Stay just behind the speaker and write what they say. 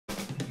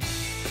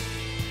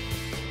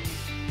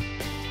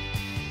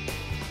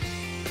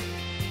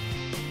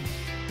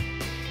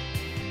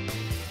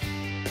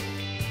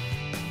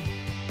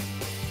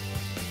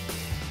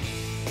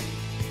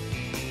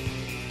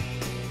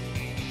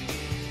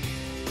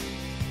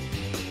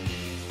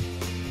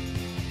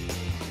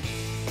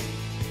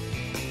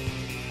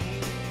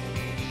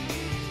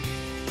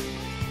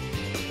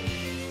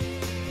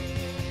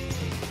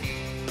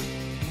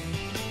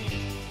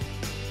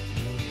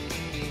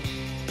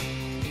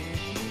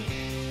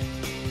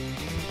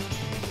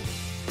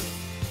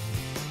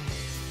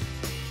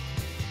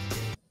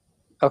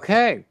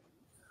Okay,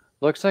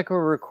 looks like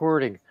we're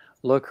recording.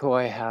 Look who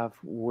I have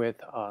with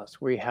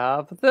us. We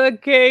have the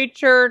gay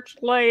church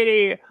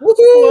lady.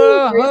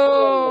 Woohoo!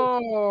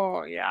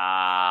 Whoa! Yeah!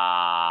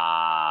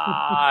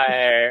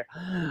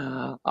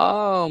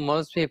 Oh,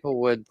 most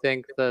people would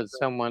think that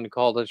someone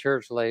called a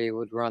church lady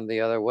would run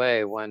the other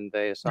way when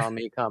they saw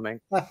me coming.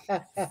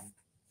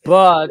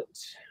 But,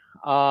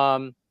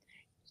 um,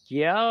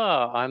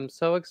 yeah, I'm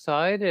so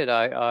excited.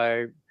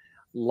 I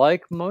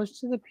like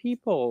most of the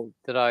people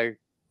that I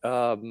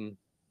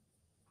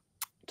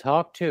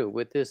talk to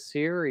with this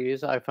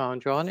series. I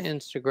found you on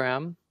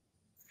Instagram,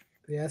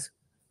 Yes.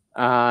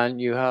 and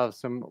you have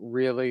some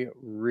really,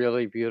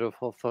 really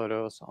beautiful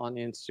photos on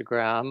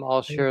Instagram.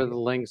 I'll Thank share you. the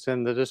links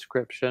in the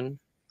description.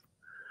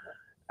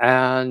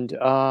 And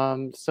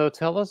so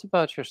tell us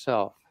about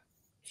yourself.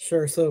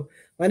 Sure. So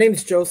my name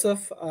is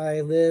Joseph.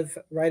 I live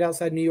right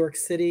outside New York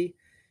City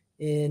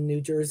in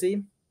New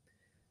Jersey.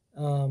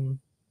 Um,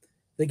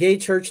 the gay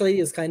church lady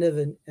is kind of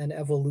an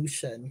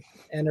evolution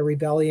and a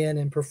rebellion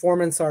and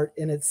performance art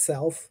in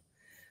itself.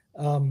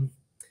 Um,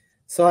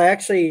 so I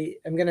actually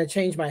am going to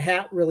change my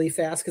hat really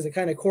fast because it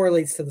kind of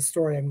correlates to the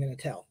story I'm going to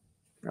tell.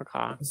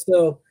 Okay.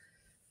 So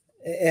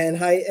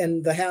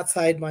and the hats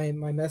hide my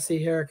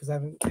messy hair because I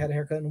haven't had a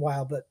haircut in a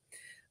while. But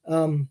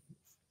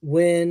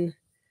when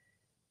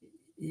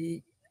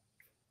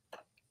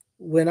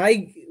when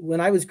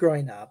I was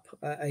growing up,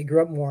 I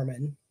grew up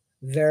Mormon,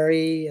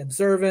 very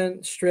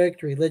observant,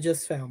 strict,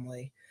 religious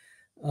family.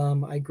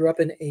 I grew up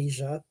in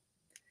Asia,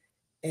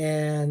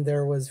 and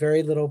there was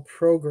very little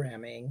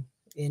programming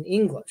in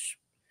English,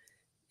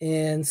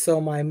 and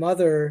so my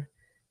mother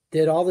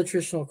did all the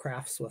traditional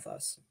crafts with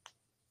us,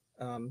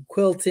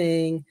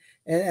 quilting,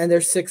 and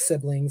there's 6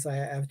 siblings. I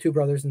have 2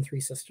 brothers and 3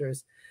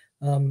 sisters.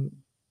 Um,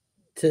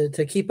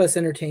 to keep us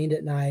entertained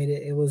at night,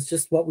 it was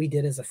just what we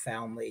did as a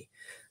family.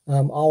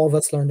 All of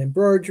us learned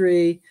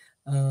embroidery,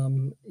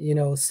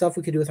 stuff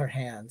we could do with our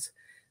hands.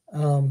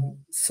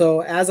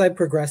 So as I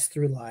progressed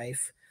through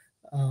life,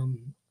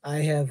 I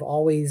have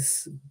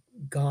always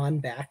gone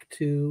back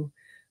to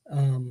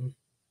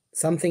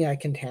something I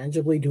can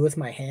tangibly do with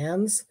my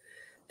hands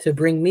to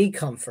bring me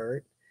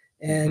comfort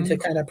and to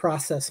kind of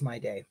process my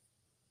day.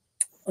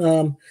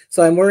 So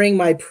I'm wearing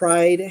my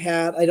Pride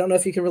hat. I don't know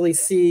if you can really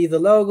see the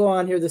logo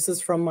on here. This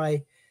is from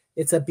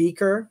it's a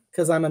beaker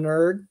because I'm a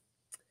nerd.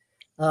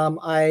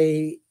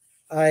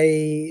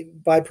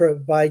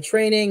 By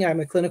training, I'm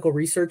a clinical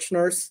research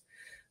nurse.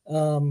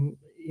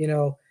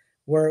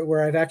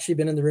 Where I've actually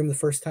been in the room the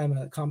first time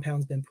a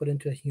compound's been put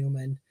into a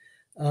human.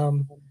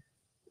 10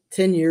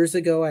 years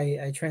ago,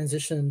 I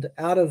transitioned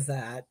out of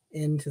that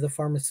into the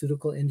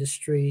pharmaceutical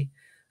industry.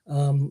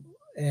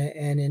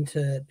 And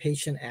into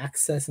patient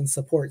access and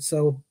support.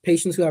 So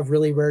patients who have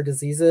really rare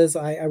diseases,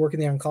 I work in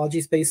the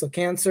oncology space, so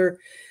cancer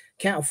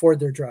can't afford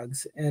their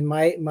drugs. And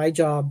my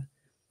job,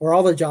 or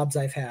all the jobs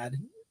I've had,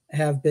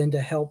 have been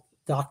to help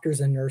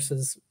doctors and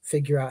nurses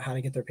figure out how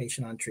to get their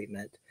patient on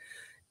treatment.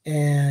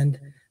 And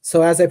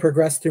so as I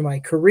progressed through my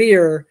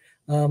career,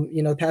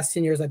 the past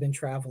 10 years I've been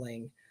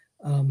traveling.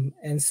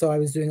 And so I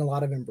was doing a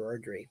lot of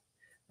embroidery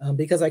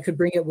because I could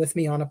bring it with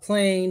me on a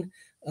plane.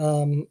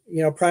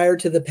 Prior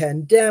to the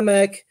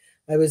pandemic,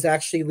 I was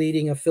actually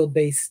leading a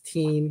field-based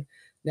team,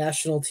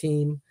 national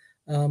team,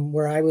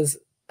 where I was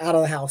out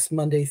of the house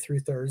Monday through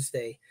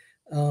Thursday.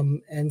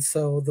 And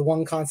so the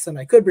one constant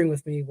I could bring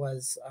with me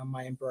was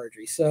my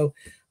embroidery. So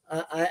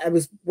I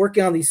was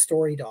working on these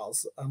story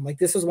dolls. Like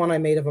this is one I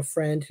made of a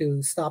friend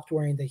who stopped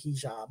wearing the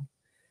hijab.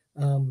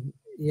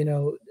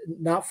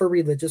 Not for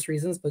religious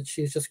reasons, but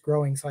she's just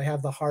growing. So I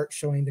have the heart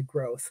showing the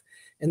growth.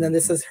 And then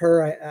this is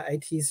her. I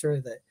tease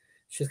her that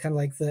she's kind of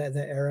like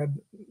the Arab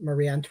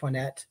Marie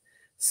Antoinette.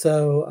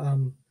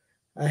 So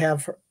I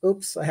have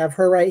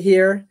her right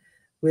here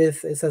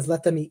with, it says,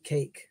 let them eat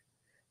cake.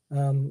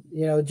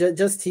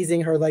 Just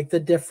teasing her, like the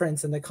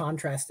difference and the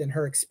contrast in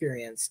her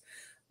experience.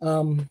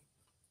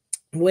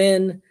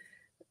 When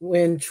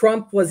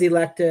Trump was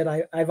elected,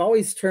 I've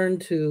always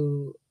turned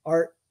to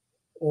art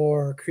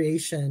or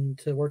creation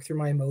to work through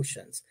my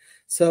emotions.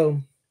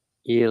 So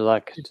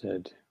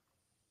Elected.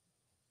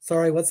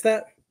 Sorry, what's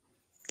that?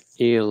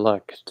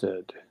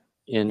 Elected.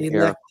 In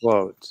air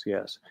quotes,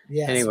 yes.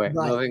 Yes. Anyway,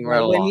 right, moving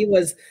right when along. he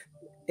was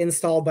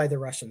installed by the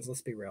Russians,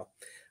 let's be real.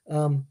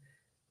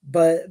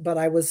 But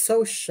I was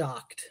so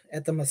shocked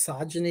at the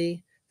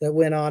misogyny that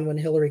went on when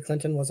Hillary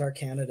Clinton was our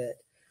candidate.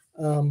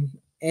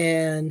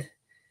 And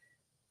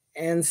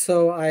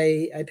so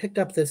I picked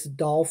up this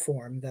doll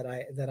form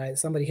that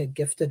somebody had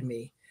gifted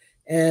me,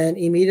 and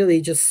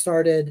immediately just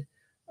started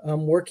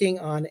working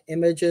on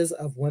images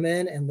of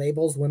women and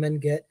labels women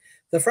get.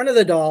 The front of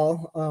the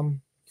doll,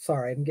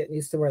 sorry, I'm getting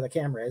used to where the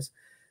camera is.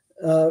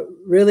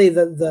 Really,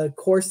 the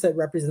course that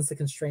represents the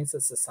constraints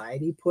that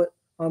society put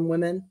on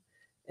women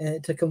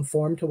to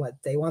conform to what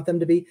they want them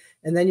to be.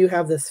 And then you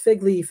have this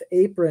fig leaf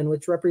apron,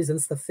 which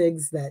represents the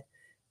figs that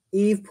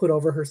Eve put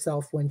over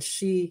herself when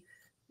she,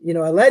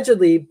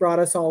 allegedly brought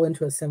us all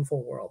into a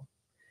sinful world.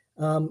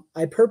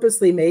 I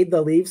purposely made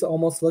the leaves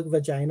almost look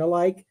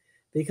vagina-like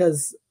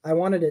because I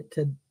wanted it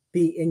to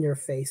be in your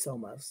face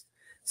almost.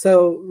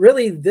 So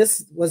really,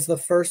 this was the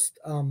first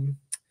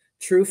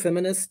true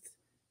feminist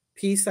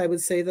piece I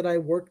would say that I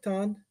worked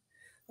on.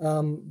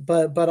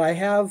 But I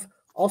have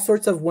all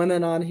sorts of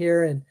women on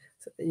here, and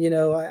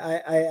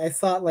I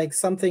thought like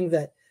something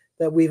that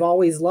we've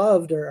always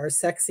loved are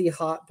sexy,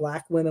 hot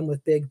black women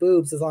with big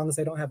boobs, as long as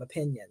they don't have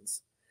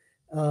opinions.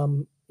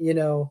 um, you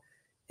know,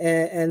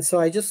 and so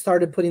I just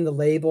started putting the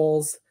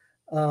labels.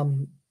 I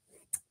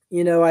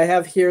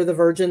have here the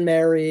Virgin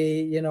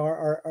Mary,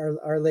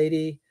 our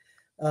Lady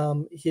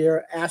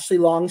here, Ashley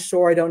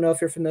Longshore. I don't know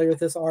if you're familiar with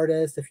this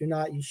artist. If you're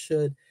not, you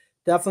should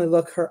definitely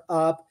look her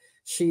up.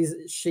 She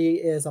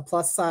is a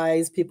plus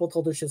size. People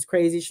told her she was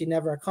crazy. She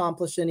never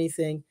accomplished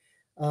anything,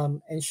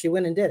 and she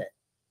went and did it.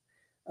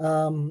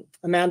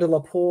 Amanda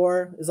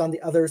Lepore is on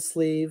the other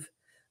sleeve.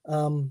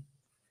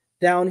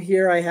 Down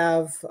here, I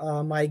have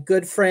my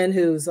good friend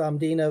who's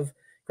Dean of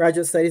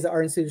Graduate Studies at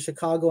Art Institute of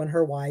Chicago, and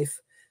her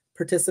wife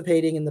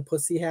participating in the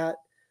Pussy Hat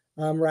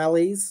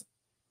rallies.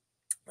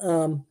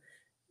 I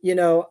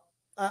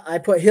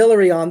put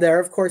Hillary on there,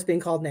 of course, being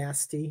called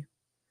nasty,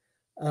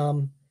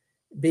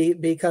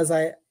 because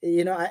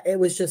it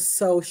was just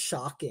so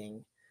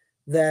shocking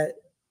that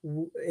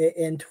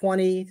in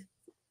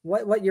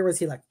what year was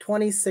he, like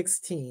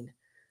 2016,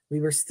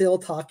 we were still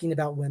talking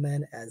about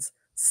women as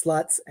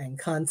sluts and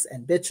cunts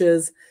and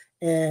bitches,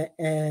 and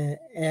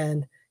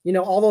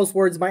all those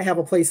words might have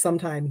a place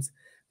sometimes,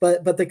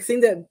 but the thing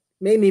that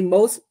made me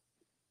most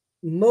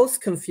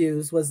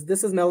confused was,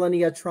 this is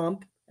Melania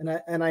Trump,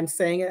 and I'm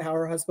saying it how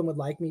her husband would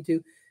like me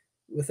to,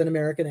 with an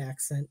American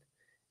accent,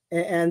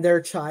 and their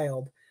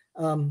child.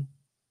 Here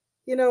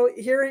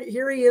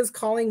he is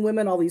calling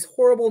women all these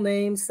horrible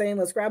names, saying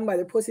let's grab them by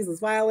their pussies,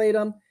 let's violate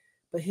them.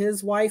 But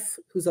his wife,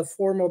 who's a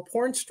former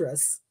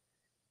pornstress,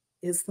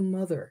 is the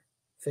mother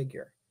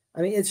figure.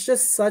 I mean, it's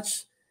just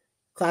such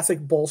classic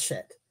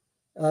bullshit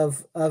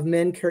of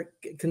men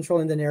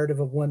controlling the narrative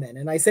of women.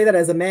 And I say that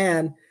as a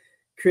man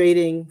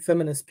creating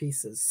feminist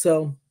pieces.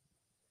 So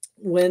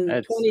when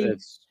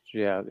it's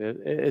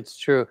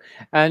true.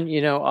 And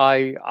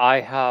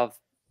I have,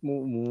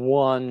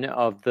 one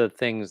of the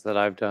things that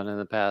I've done in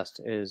the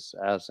past is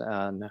as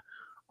an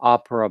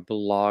opera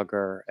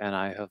blogger, and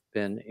I have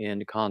been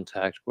in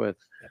contact with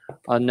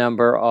a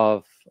number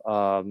of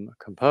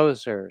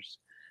composers,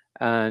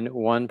 and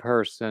one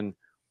person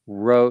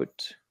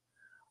wrote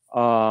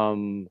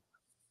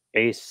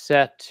a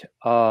set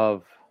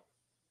of,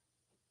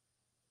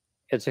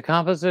 it's a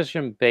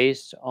composition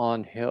based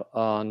on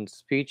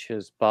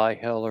speeches by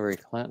Hillary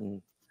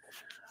Clinton.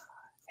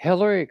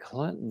 Hillary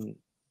Clinton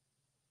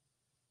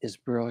is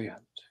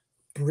brilliant.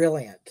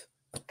 Brilliant.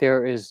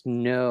 There is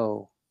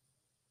no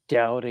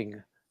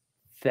doubting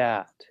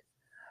that.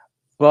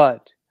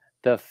 But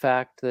the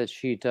fact that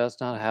she does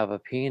not have a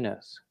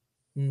penis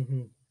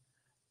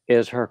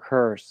is her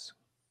curse.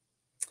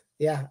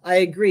 Yeah, I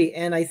agree.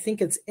 And I think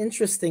it's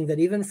interesting that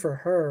even for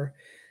her,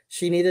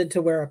 she needed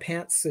to wear a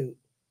pantsuit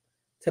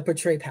to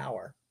portray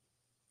power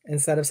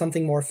instead of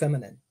something more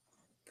feminine.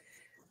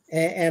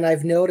 And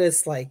I've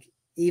noticed, like,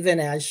 even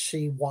as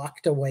she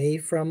walked away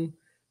from,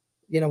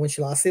 when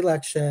she lost the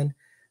election,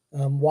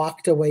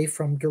 walked away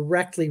from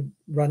directly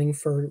running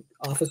for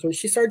office,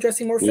 she started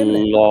dressing more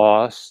feminine.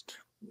 Lost.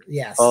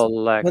 Yes.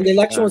 Election. When the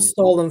election was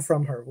stolen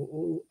from her.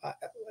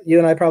 You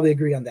and I probably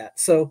agree on that.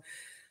 So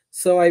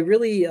I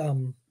really,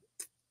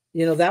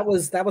 that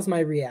was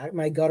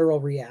my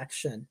guttural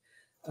reaction.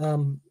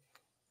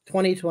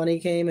 2020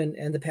 came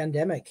and the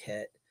pandemic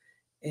hit.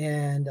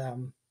 And,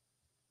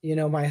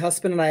 my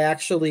husband and I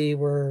actually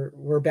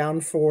were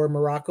bound for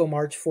Morocco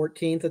March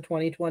 14th of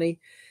 2020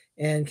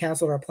 and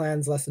canceled our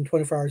plans less than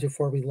 24 hours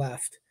before we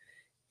left.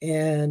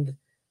 And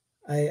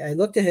I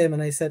looked at him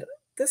and I said,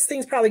 this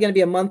thing's probably going to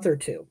be a month or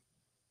two.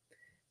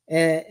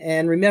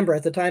 And remember,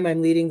 at the time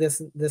I'm leading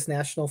this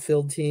national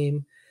field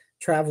team,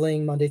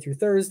 traveling Monday through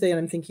Thursday. And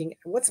I'm thinking,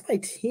 what's my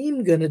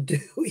team going to do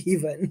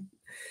even?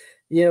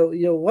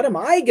 What am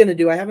I going to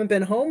do? I haven't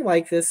been home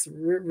like this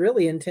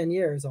really in 10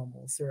 years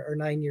almost, or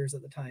 9 years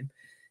at the time.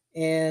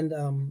 And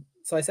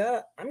so I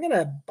said, I'm going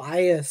to buy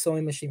a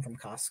sewing machine from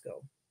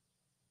Costco.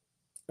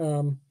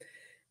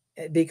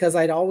 Because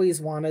I'd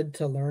always wanted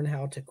to learn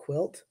how to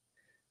quilt.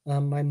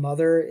 My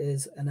mother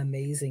is an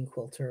amazing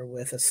quilter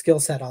with a skill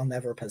set I'll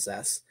never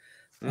possess.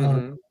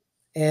 And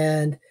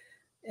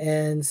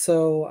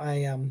so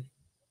I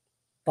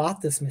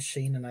bought this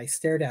machine and I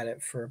stared at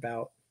it for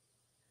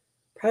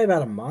probably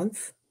about a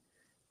month.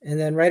 And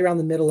then right around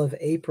the middle of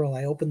April,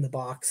 I opened the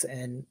box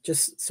and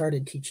just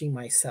started teaching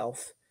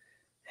myself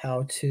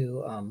how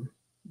to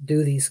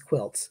do these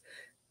quilts.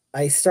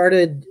 I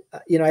started,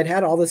 I'd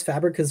had all this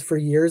fabric because for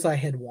years I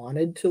had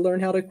wanted to learn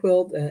how to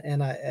quilt,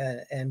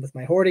 and with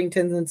my hoarding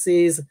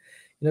tendencies,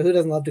 who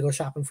doesn't love to go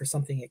shopping for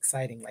something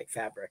exciting like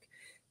fabric?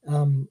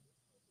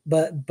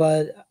 But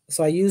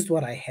so I used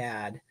what I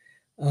had,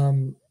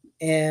 and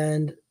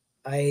then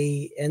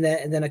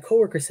a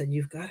coworker said,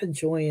 you've got to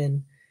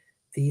join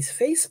these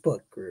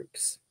Facebook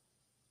groups.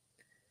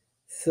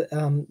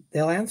 So,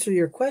 they'll answer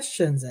your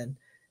questions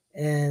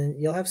and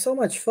you'll have so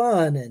much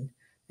fun,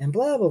 and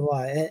blah blah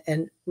blah,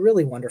 and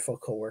really wonderful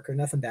coworker,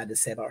 nothing bad to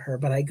say about her.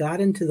 But I got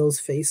into those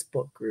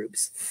Facebook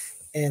groups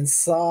and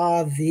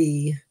saw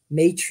the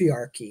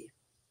matriarchy,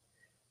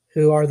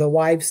 who are the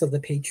wives of the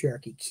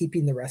patriarchy,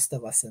 keeping the rest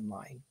of us in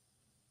line.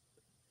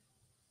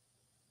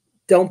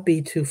 Don't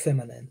be too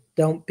feminine.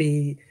 Don't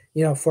be,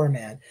 for a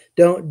man.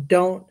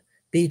 Don't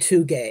be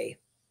too gay.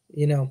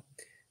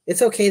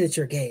 It's okay that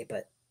you're gay,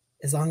 but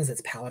as long as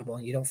it's palatable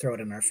and you don't throw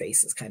it in our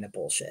face, is kind of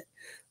bullshit.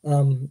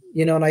 And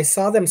I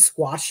saw them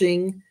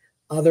squashing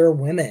other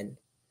women.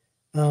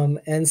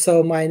 And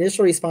so my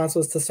initial response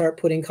was to start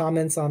putting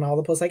comments on all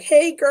the posts like,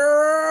 "Hey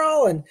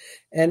girl,"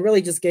 and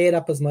really just gay it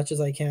up as much as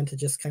I can to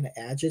just kind of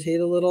agitate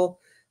a little.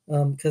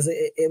 Because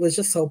it was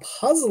just so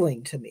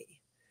puzzling to me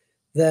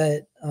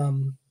that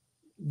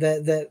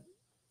that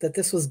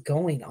this was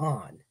going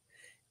on.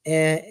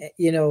 And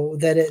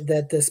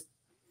that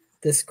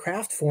this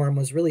craft forum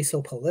was really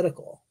so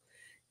political.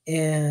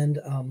 And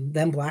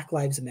then Black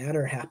Lives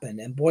Matter happened,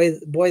 and boy,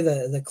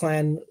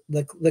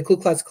 the Ku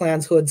Klux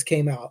Klan's hoods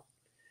came out,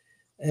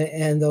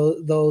 and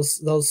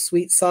those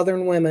sweet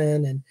Southern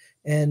women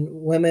and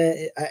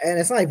women, and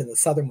it's not even the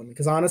Southern women,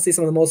 because honestly,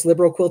 some of the most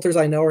liberal quilters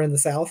I know are in the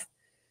South,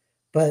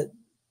 but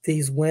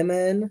these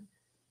women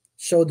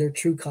showed their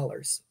true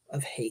colors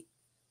of hate,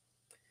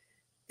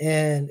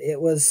 and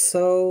it was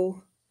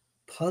so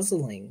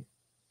puzzling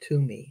to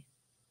me.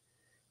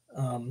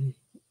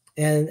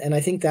 And I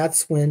think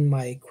that's when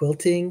my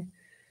quilting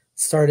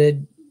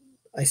started.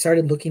 I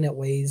started looking at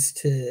ways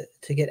to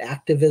get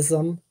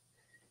activism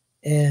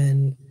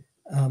and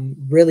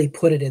really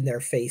put it in their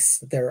face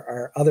that there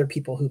are other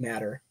people who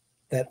matter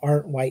that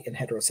aren't white and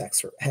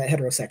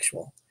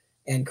heterosexual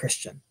and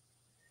Christian.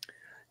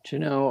 Do you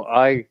know,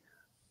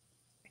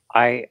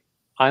 I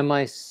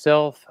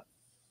myself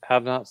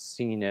have not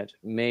seen it.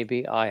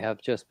 Maybe I have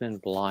just been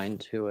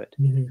blind to it.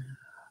 Mm-hmm.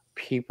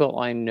 People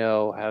I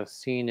know have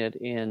seen it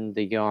in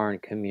the yarn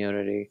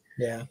community.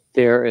 Yeah.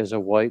 There is a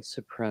white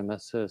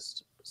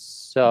supremacist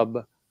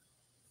sub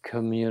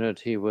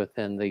community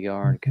within the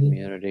yarn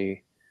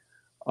community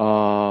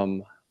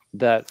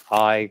that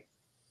I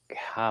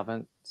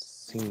haven't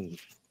seen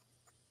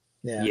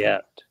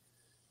yet.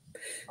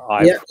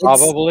 I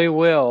probably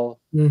will,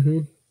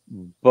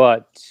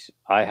 but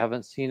I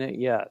haven't seen it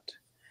yet.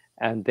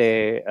 And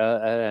they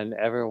and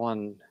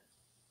everyone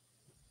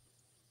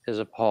is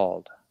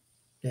appalled.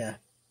 Yeah,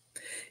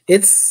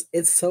 it's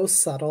so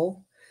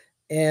subtle,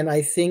 and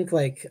I think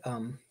like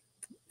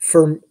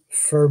for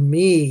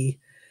me,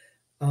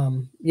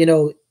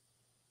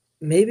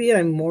 maybe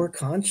I'm more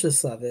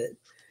conscious of it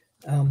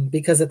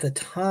because at the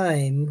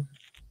time,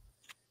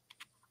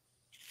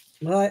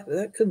 well,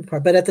 that could be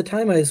part, but at the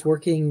time I was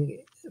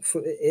working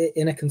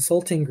in a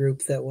consulting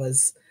group that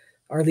was,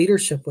 our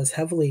leadership was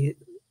heavily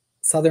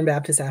Southern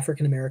Baptist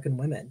African American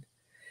women,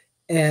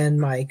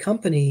 and my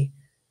company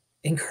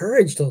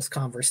encourage those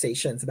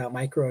conversations about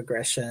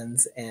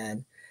microaggressions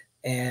and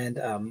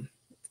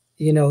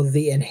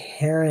the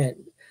inherent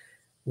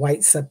white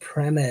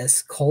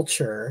supremacist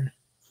culture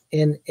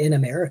in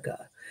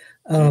America.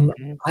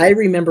 I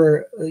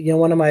remember,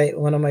 one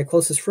of my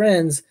closest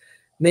friends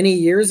many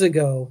years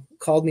ago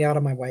called me out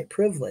on my white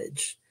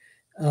privilege,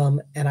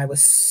 and I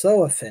was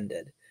so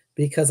offended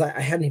because I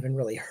hadn't even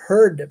really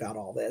heard about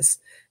all this.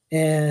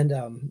 And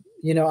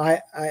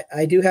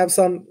I do have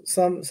some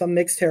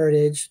mixed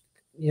heritage.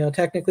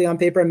 Technically on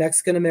paper I'm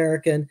Mexican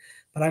American,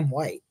 but I'm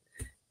white.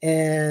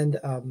 And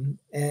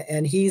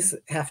he's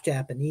half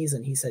Japanese,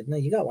 and he said, "No,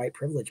 you got white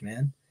privilege,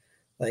 man.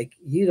 Like,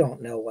 you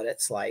don't know what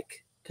it's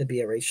like to be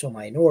a racial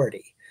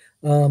minority."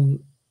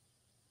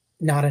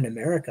 Not in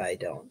America, I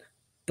don't.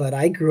 But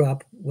I grew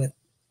up with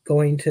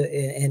going to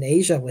in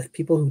Asia with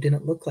people who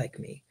didn't look like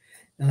me.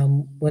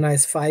 When I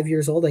was 5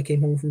 years old, I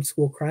came home from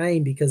school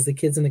crying because the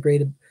kids in the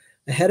grade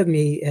ahead of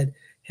me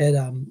had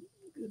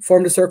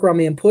formed a circle around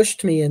me and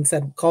pushed me and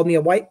called me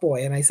a white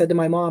boy. And I said to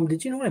my mom,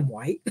 "Did you know I'm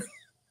white?"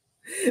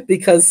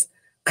 Because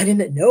I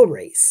didn't know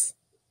race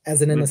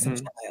as an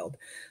innocent child.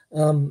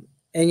 And,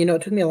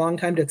 it took me a long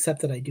time to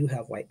accept that I do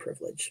have white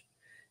privilege.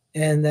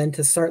 And then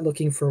to start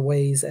looking for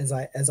ways as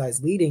I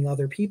was leading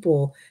other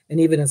people, and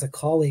even as a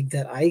colleague,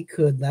 that I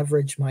could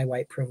leverage my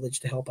white privilege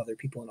to help other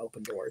people and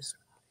open doors.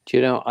 Do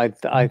you know,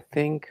 I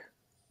think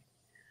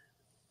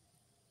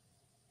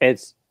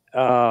it's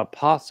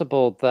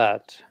possible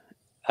that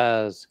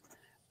as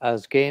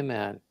gay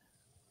men,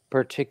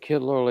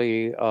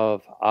 particularly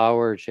of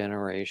our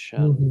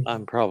generation,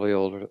 I'm probably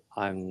older.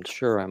 I'm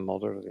sure I'm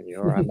older than you,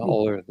 or I'm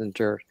older than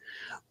dirt.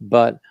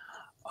 But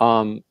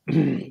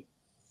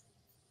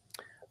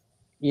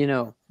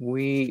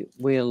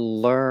we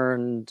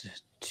learned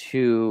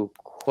to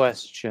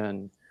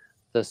question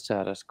the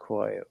status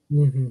quo.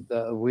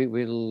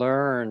 We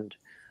learned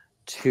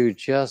to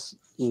just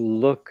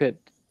look at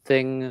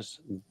things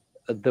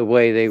the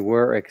way they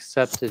were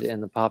accepted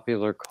in the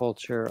popular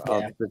culture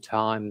of the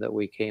time that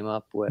we came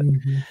up with.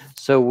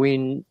 So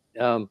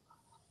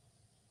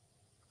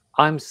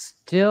I'm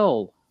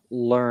still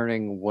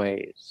learning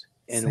ways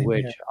in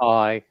which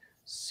I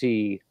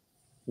see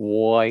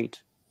white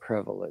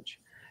privilege.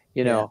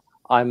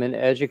 I'm an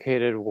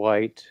educated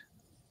white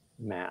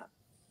man.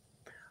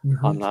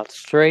 Mm-hmm. I'm not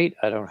straight.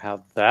 I don't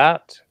have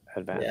that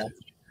Yeah. advantage.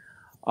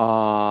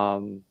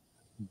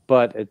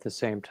 But at the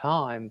same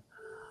time,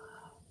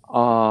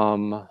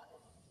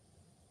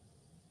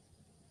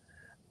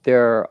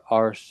 there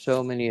are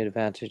so many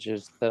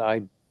advantages that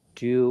I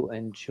do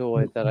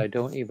enjoy that I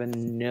don't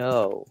even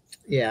know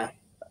Yeah.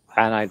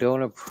 and I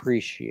don't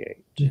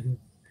appreciate. Mm-hmm.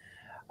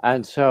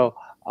 And so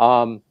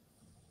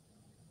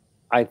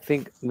I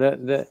think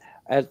that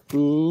at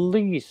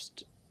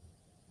least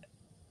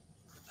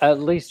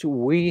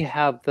we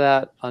have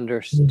that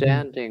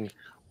understanding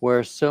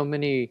where so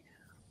many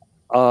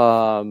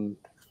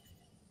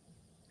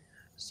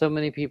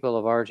people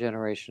of our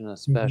generation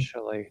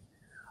especially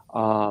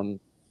and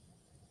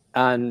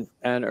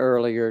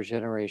earlier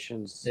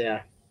generations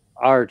Yeah.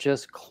 are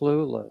just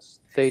clueless.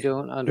 They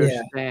don't Yeah.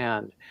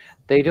 understand.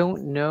 They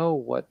don't know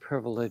what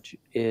privilege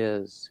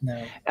is.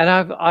 No. And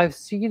I've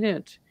seen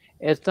it.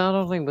 It's not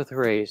only with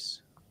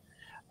race.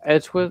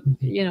 It's with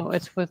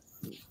it's with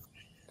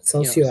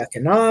you know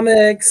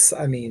Socioeconomics.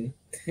 I mean,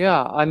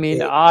 yeah, I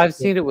mean it, I've it,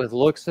 seen it with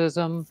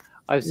looksism.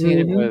 I've seen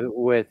it mhm.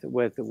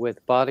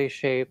 with body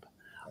shape.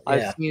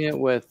 I've Yeah. seen it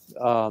with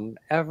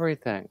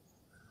everything.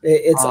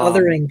 It's Um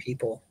othering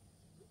people.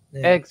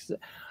 Yeah. ex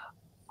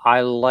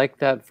I like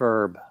that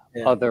verb,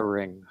 Yeah.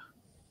 othering.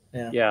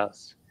 Yeah.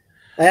 Yes.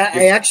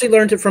 I actually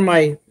learned it from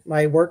my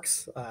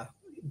works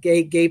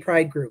gay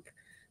pride group,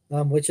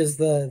 which is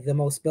the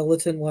most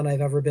militant one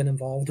I've ever been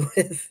involved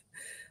with.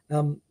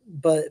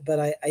 But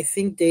I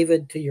think,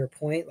 David, to your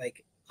point,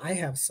 like, I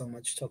have so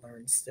much to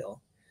learn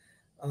still.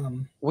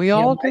 We You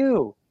know, all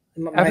do.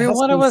 my Every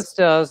one of husband's, us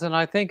does, and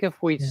I think yeah,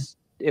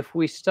 if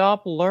we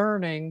stop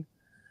learning,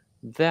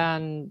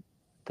 then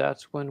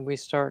that's when we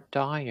start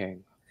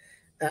dying.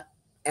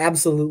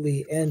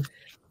 absolutely. And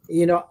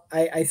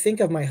I think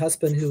of my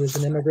husband, who is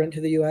an immigrant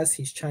to the U.S.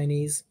 He's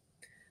Chinese.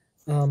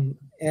 And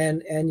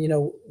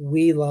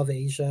we love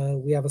Asia.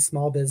 We have a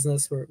small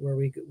business where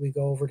we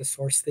go over to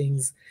source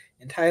things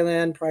in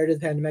Thailand prior to the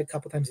pandemic a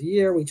couple times a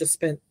year. We just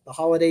spent the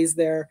holidays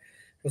there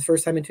for the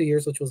first time in 2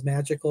 years, which was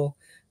magical.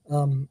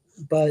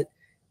 But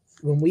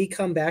when we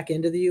come back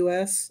into the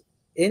US,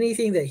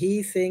 anything that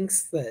he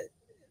thinks that,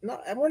 no,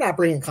 we're not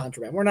bringing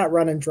contraband, we're not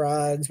running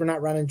drugs, we're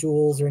not running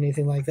jewels or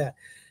anything like that.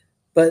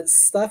 But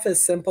stuff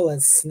as simple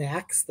as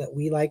snacks that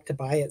we like to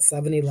buy at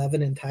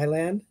 7-Eleven in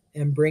Thailand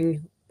and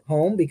bring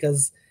home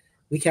because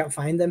we can't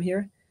find them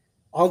here,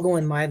 I'll go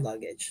in my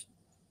luggage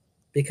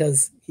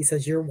because he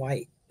says, you're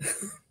white.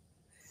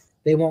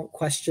 They won't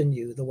question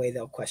you the way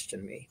they'll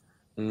question me.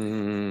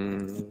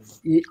 Mm,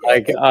 You, I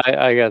get you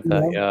that.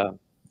 know, Yeah.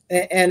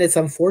 and it's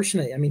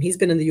unfortunate. I mean, he's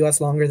been in the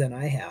U.S. longer than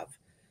I have,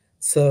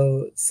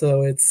 so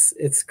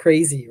it's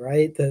crazy,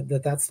 right?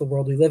 That's the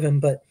world we live in.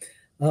 But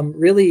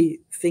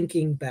really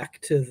thinking back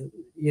to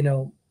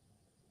the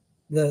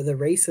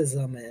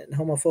racism and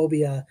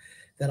homophobia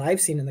that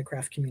I've seen in the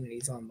craft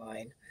communities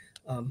online,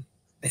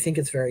 I think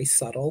it's very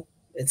subtle.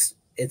 It's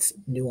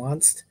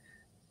nuanced,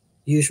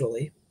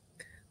 usually.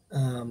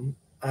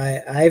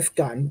 I've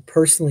gotten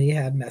personally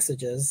had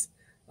messages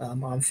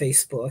on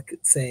Facebook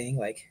saying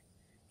like,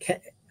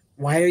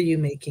 "Why are you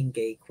making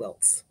gay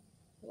quilts?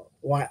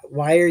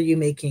 Why are you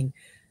making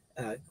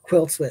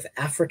quilts with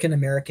African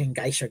American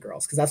geisha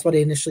girls?" Because that's what I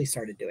initially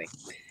started doing.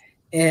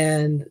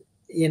 And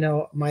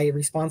my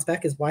response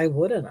back is, why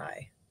wouldn't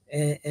I?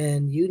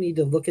 And you need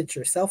to look at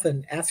yourself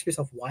and ask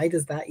yourself, why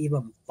does that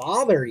even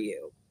bother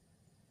you?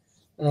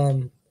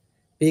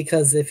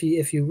 Because if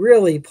you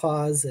really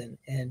pause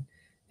and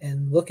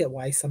look at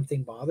why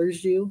something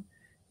bothers you,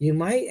 you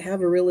might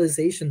have a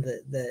realization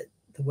that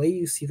the way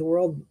you see the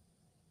world,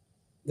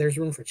 there's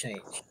room for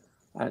change.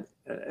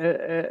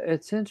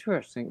 It's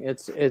interesting.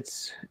 It's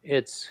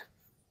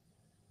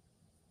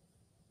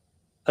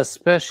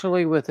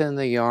especially within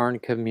the yarn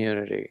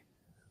community.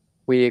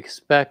 We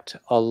expect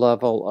a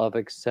level of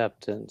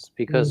acceptance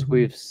because Mm-hmm.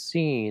 we've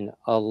seen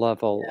a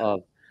level Yeah.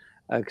 of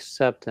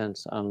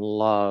acceptance and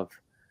love.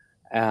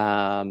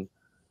 Um,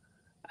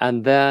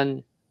 and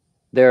then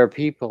there are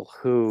people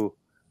who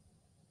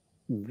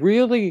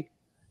really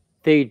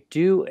they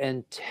do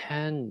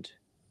intend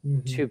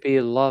Mm-hmm. to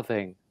be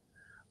loving,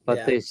 but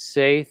Yeah. they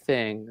say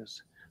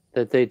things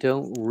that they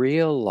don't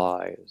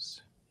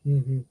realize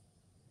Mm-hmm.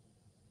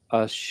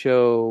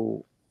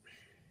 show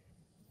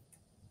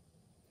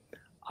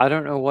I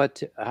don't know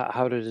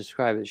how to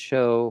describe it.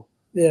 Show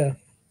Yeah.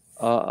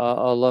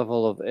 a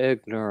level of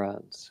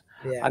ignorance.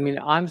 I Yeah. mean,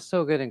 I'm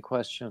still getting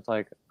questions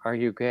like, "Are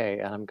you gay?"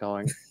 And I'm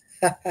going,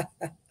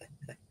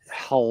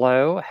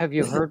 "Hello, have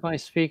you heard my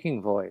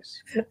speaking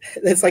voice?"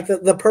 It's like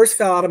the purse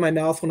fell out of my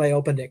mouth when I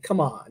opened it. Come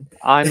on.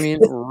 I mean,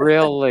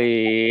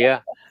 really?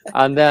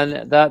 And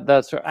then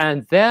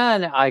and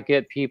then I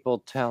get people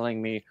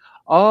telling me,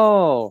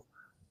 "Oh,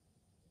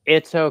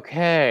 it's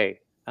okay."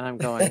 And I'm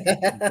going,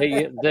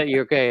 that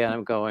you're gay." And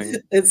I'm going,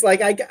 It's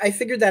like I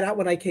figured that out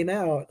when I came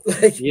out.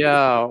 Like,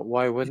 "Yeah,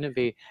 why wouldn't it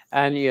be?"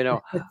 And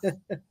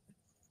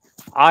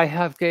I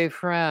have gay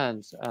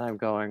friends, and I'm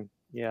going,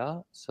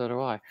 yeah, so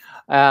do I.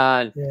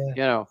 And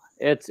yeah.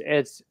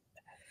 it's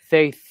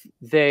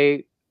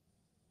they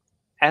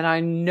and I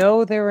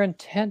know their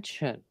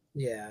intention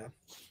Yeah.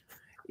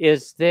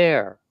 is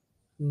there,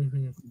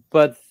 Mm-hmm.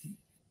 but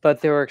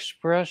their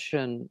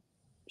expression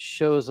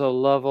shows a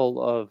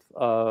level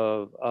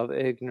of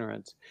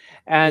ignorance.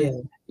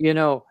 And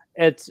Yeah.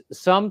 it's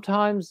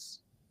sometimes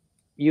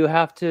you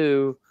have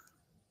to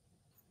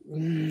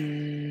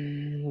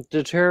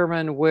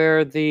determine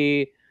where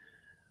the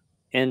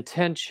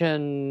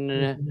intention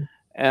Mm-hmm.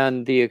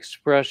 and the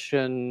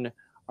expression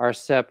are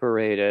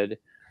separated,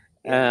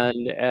 Yeah.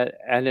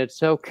 and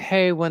it's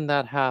okay when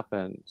that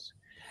happens.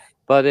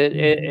 But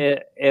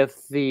Mm-hmm.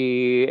 if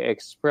the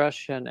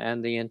expression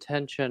and the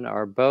intention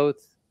are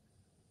both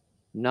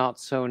not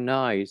so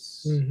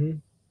nice, Mm-hmm.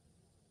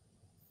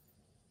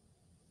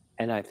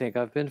 and I think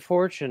I've been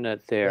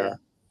fortunate Yeah. there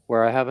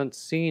where I haven't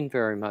seen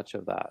very much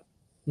of that.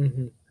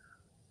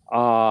 Mm-hmm.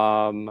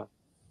 Um,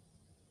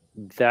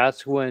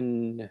 that's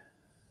when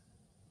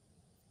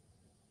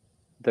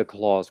the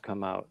claws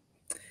come out.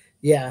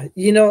 Yeah.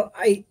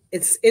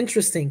 It's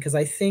interesting because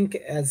I think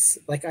as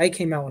like I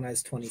came out when I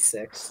was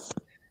 26.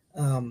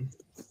 Um,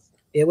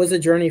 it was a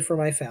journey for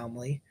my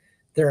family.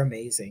 They're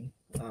amazing.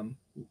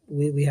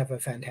 We have a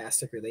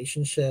fantastic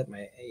relationship.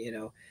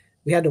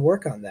 We had to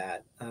work on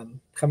that.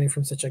 Coming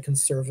from such a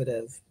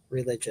conservative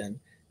religion,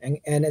 and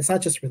it's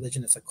not just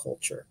religion; it's a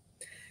culture.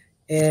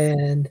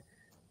 And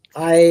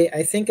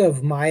I think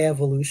of my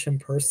evolution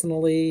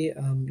personally.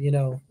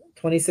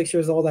 26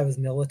 years old, I was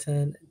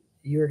militant.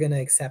 You were going to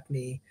accept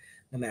me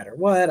no matter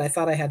what. I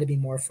thought I had to be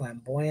more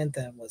flamboyant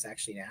than was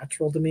actually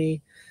natural to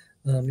me.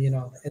 And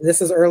this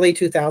is early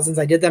 2000s.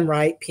 I did them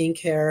right, pink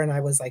hair, and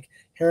I was like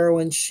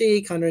heroin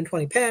chic,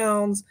 120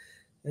 pounds,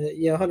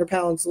 100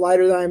 pounds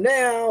lighter than I am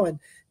now,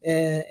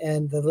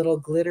 and the little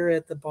glitter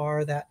at the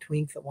bar, that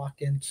twink that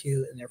walked in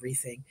cute and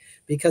everything,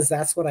 because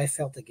that's what I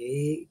felt the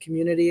gay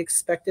community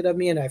expected of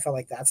me, and I felt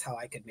like that's how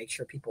I could make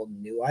sure people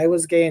knew I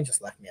was gay and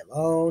just left me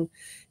alone,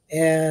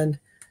 and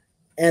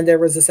there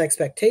was this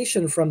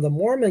expectation from the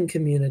Mormon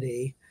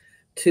community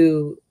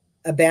to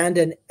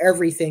abandon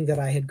everything that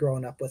I had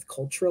grown up with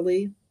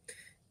culturally,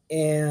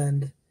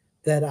 and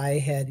that I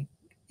had,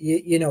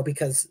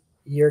 because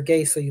you're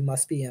gay, so you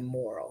must be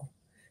immoral,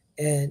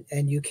 and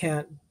you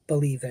can't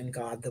believe in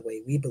God the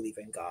way we believe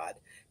in God,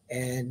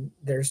 and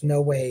there's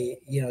no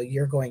way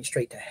you're going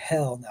straight to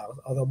hell now.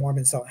 Although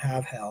Mormons don't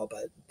have hell,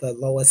 but the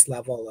lowest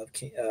level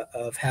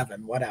of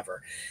heaven,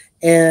 whatever,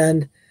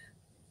 and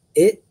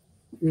it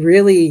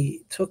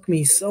really took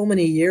me so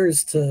many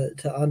years to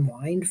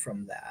unwind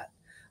from that.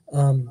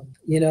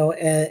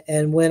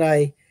 And when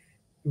I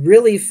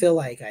really feel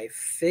like I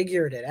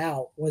figured it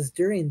out was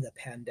during the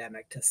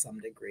pandemic to some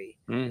degree,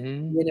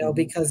 Hmm.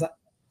 because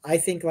I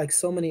think like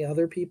so many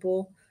other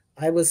people,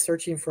 I was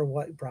searching for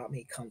what brought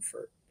me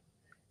comfort.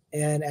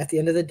 And at the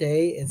end of the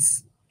day,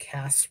 it's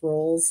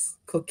casseroles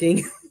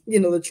cooking,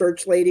 the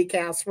church lady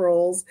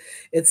casseroles.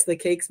 It's the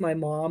cakes my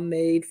mom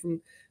made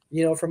from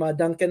a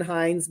Duncan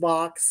Hines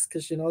box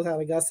because she knows how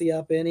to gussy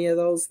up any of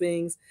those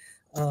things.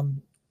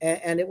 And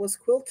it was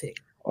quilting,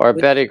 Or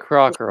which Betty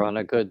Crocker on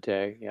a good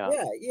day. Yeah,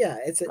 yeah,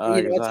 it's a,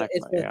 exactly.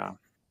 it's a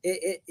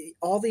Yeah.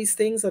 all these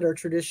things that are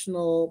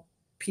traditional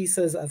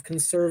pieces of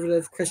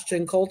conservative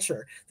Christian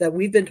culture that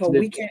we've been told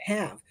we Did can't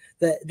have,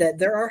 that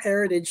they're our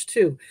heritage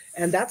too.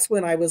 And that's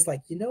when I was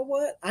like, you know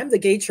what? I'm the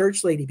gay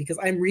church lady because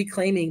I'm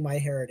reclaiming my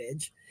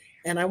heritage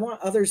and I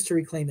want others to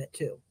reclaim it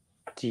too.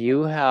 do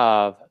you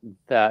have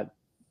that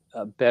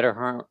Better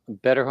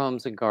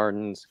Homes and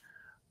Gardens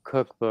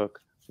cookbook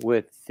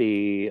with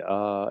the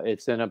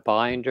it's in a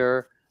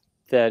binder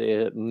that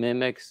it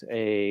mimics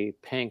a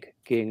pink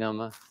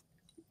gingham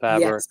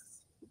fabric? Yes,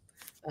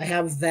 I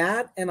have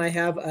that, and I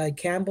have a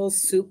Campbell's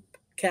soup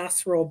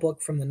casserole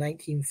book from the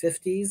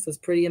 1950s. That's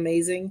pretty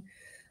amazing.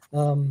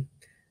 Um,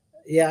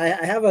 Yeah,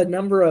 I have a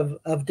number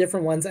of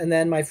different ones. And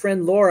then my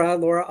friend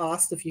Laura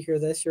Ost, if you hear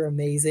this, you're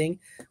amazing.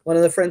 One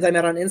of the friends I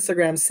met on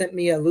Instagram sent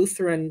me a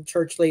Lutheran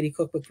church lady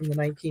cookbook from the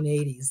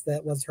 1980s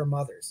that was her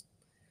mother's.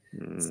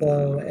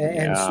 So,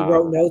 and she Yeah.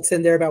 wrote notes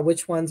in there about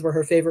which ones were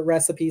her favorite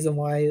recipes and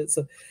why.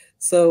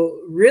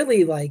 So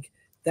really, like,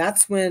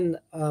 that's when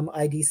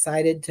I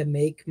decided to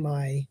make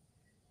my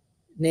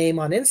name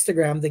on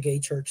Instagram the Gay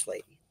Church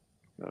Lady.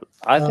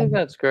 I think Um,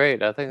 that's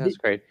great. I think that's the-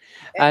 great.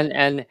 eh,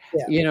 And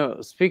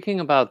yeah.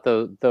 speaking about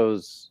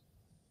those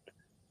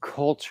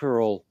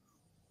cultural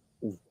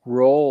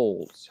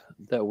roles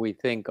that we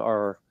think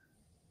are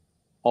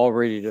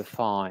already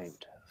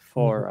defined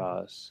for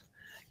Mhm, us,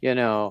 you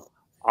know,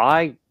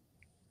 I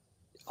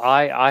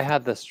I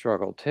had this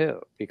struggle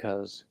too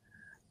because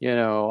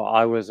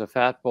I was a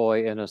fat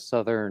boy in a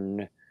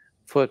southern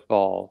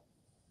football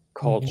mhm.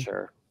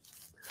 culture.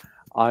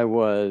 I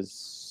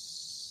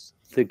was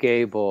the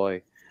gay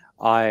boy.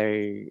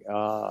 I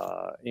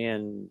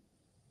in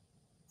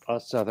a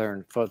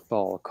southern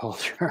football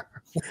culture.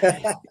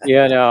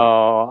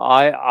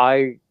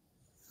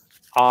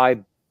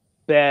 I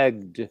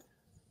begged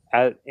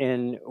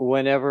in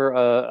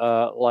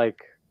whenever like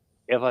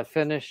if I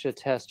finished a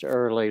test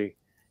early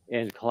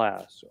in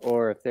class,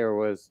 or if there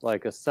was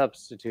like a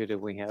substitute and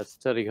we had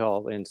study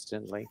hall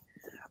instantly,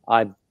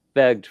 I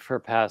begged for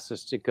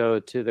passes to go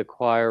to the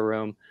choir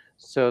room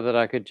so that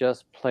I could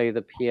just play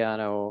the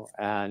piano,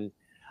 and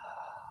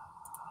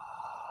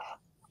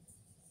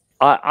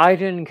I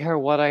didn't care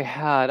what I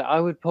had. I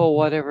would pull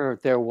whatever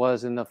there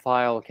was in the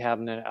file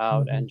cabinet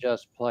out and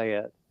just play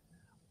it,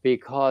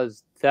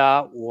 because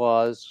that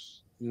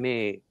was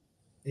me.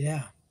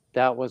 Yeah.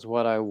 That was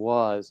what I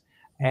was.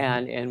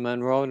 And in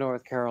Monroe,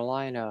 North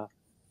Carolina,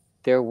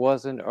 there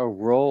wasn't a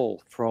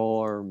role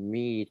for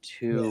me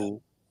to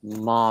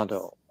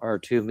model, or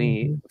to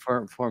me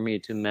for me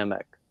to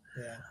mimic.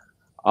 Yeah.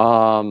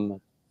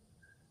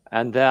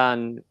 And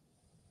then,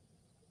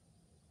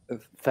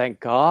 thank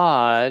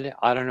God,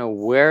 I don't know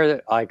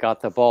where I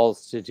got the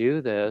balls to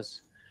do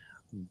this,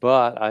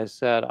 but I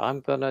said,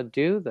 I'm gonna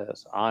do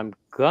this. I'm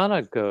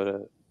gonna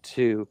go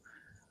to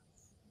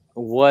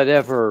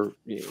whatever.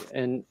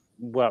 And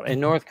well, in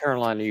North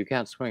Carolina, you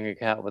can't swing a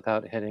cat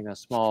without hitting a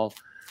small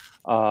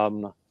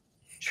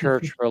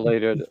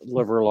church-related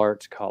liberal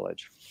arts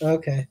college.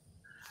 Okay.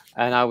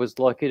 And I was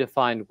lucky to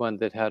find one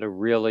that had a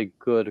really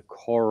good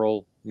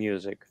choral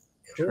music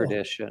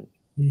tradition.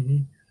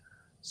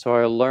 So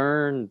I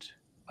learned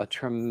a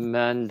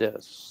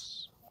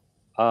tremendous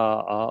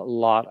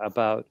lot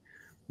about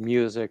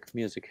music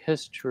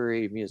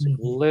history, music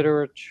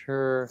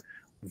literature,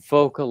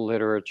 vocal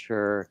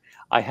literature.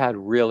 I had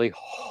really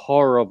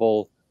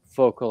horrible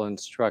vocal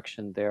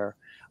instruction there,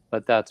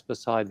 but that's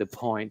beside the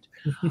point.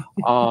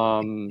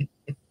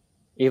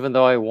 Even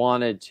though I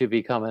wanted to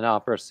become an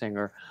opera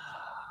singer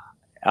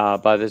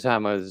by the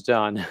time I was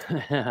done.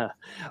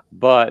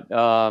 But,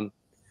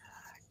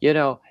 you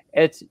know,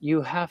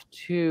 you have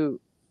to,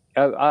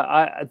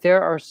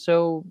 there are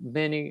so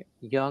many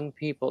young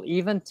people,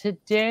 even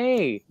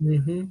today,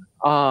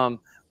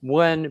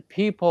 when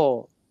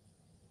people,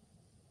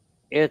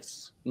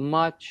 it's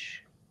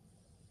much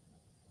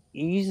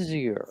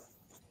easier,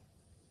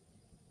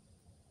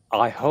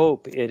 I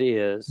hope it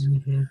is,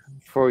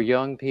 for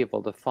young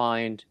people to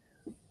find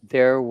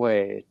their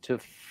way, to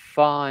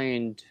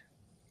find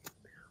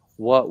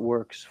what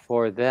works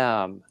for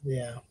them.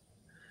 Yeah.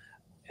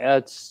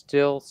 It's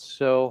still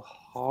so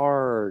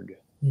hard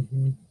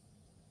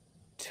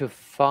to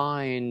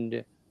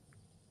find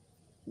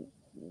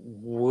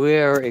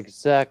where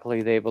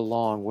exactly they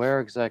belong, where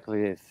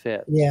exactly they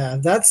fit. Yeah,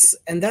 that's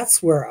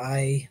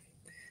where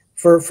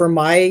for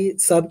my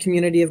sub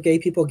community of gay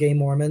people, gay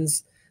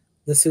Mormons,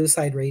 the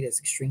suicide rate is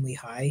extremely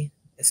high,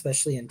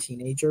 especially in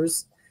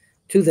teenagers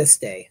to this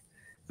day.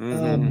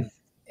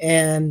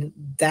 And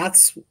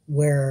that's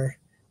where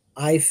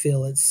I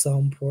feel it's so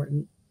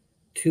important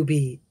to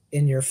be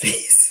in your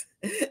face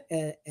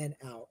and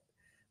out.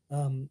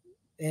 And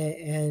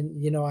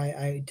you know,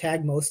 I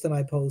tag most of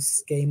my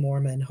posts gay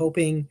Mormon,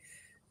 hoping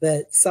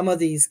that some of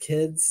these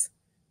kids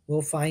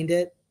will find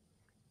it,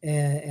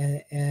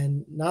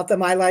 and not that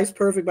my life's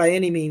perfect by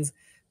any means,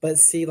 but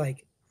see,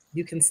 like,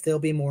 you can still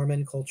be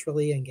Mormon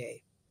culturally and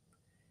gay,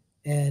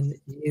 and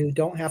you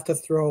don't have to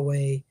throw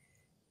away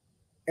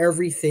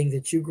everything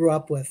that you grew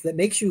up with that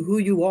makes you who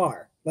you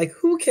are. Like,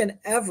 who can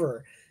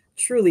ever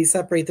truly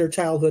separate their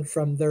childhood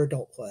from their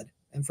adulthood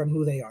and from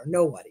who they are?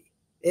 Nobody.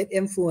 It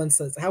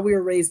influences how we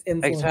were raised.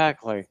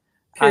 Exactly.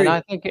 Period. And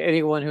I think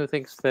anyone who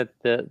thinks that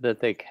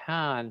they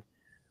can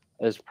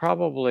is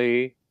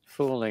probably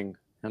fooling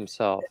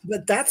himself.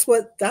 But that's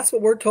what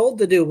we're told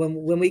to do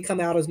when we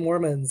come out as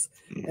Mormons.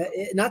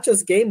 Not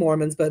just gay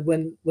Mormons, but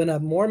when a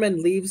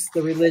Mormon leaves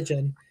the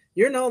religion,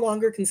 you're no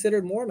longer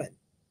considered Mormon.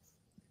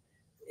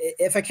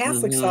 If a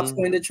Catholic stops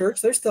going to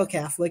church, they're still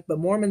Catholic, but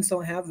Mormons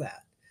don't have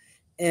that.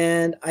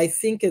 And I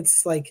think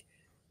it's like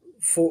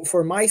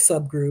for my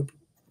subgroup,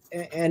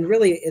 and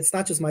really it's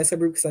not just my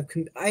subgroup,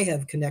 because I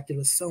have connected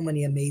with so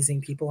many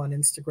amazing people on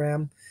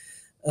Instagram,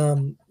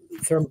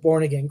 from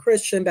born again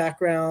Christian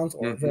backgrounds,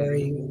 or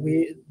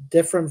very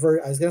different.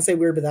 I was going to say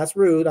weird, but that's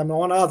rude. I'm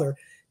on other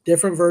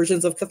different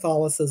versions of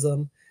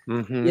Catholicism.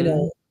 You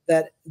know,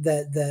 that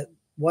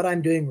what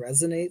I'm doing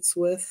resonates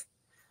with.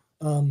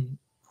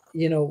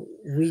 You know,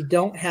 we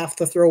don't have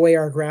to throw away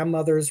our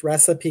grandmother's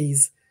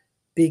recipes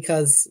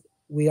because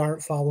we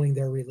aren't following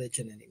their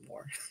religion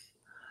anymore.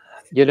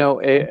 You know,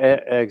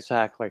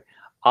 exactly.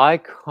 I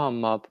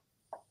come up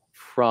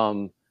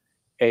from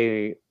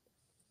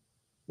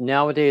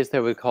nowadays they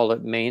would call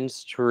it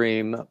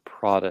mainstream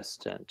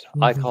Protestant.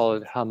 I call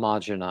it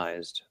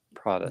homogenized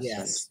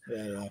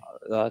Protestant.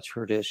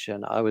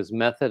 Tradition. I was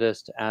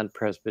Methodist and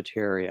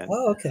Presbyterian.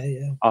 Oh, okay,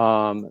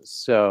 yeah.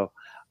 So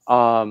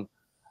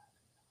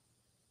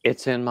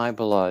it's in my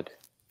blood.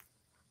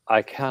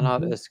 I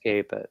cannot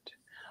escape it.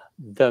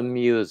 The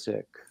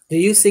music. Do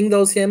you sing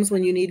those hymns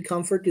when you need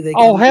comfort? Do they?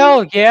 Oh,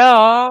 hell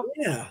yeah!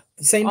 Yeah,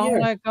 the same here. Oh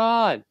my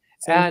God!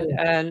 Same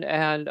and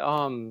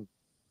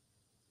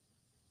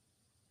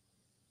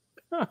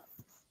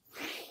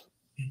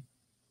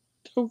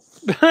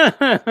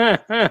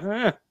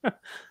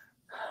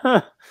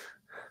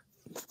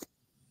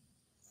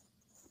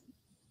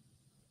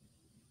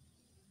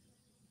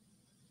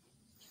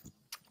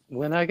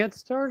when I get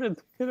started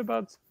thinking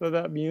about some of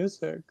that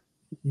music,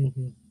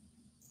 Mm-hmm.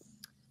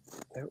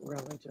 it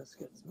really just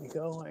gets me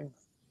going.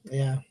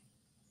 Yeah.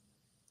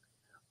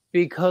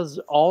 Because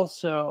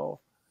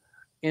also,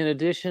 in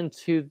addition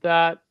to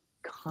that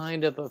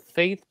kind of a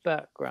faith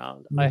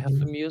background, I have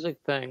Mm-hmm. the music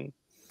thing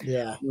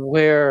Yeah.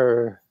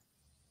 where,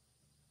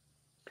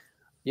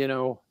 you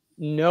know,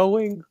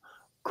 knowing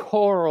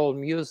choral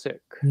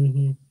music,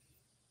 Mm-hmm.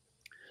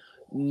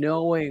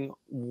 knowing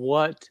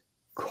what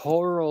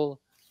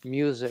choral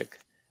music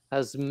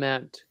has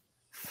meant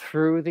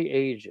through the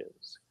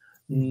ages,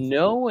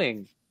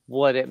 knowing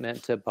what it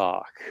meant to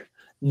Bach,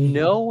 Mm-hmm.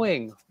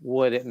 knowing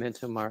what it meant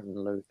to Martin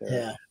Luther,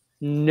 Yeah.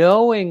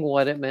 knowing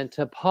what it meant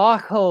to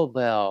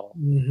Pachelbel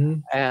Mm-hmm.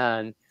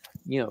 and,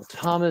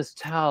 Thomas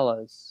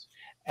Tallis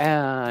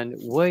and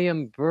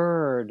William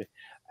Byrd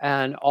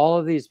and all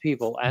of these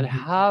people, and Mm-hmm.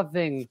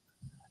 having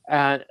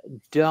and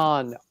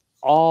done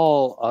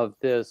all of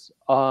this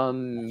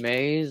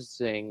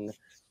amazing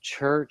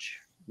church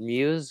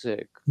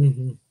music.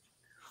 Mm-hmm.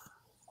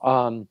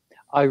 Um,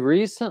 I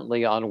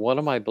recently, on one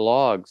of my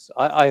blogs,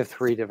 I have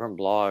 3 different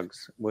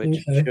blogs,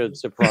 which Okay. should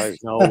surprise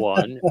no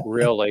one,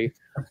 really.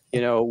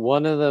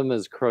 One of them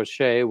is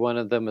crochet, one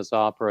of them is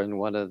opera, and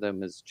one of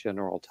them is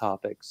general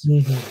topics.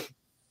 Mm-hmm.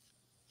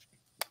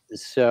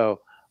 So,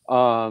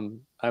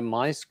 at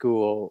my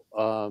school,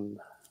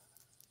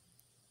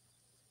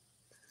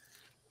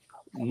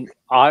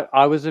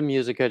 I was a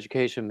music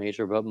education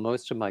major, but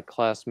most of my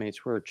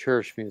classmates were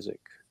church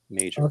music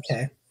majors.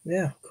 Okay.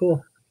 Yeah.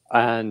 Cool.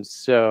 And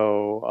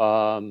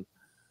so,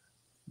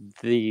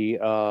 the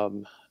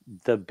um,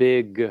 the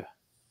big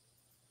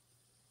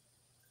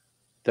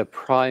the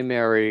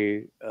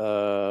primary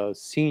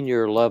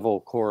senior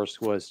level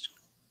course was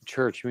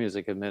church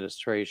music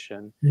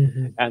administration,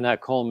 Mm-hmm. and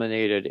that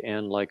culminated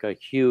in like a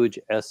huge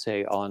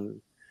essay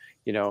on,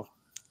 you know,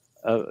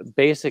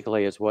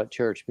 basically is what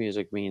church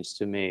music means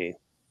to me.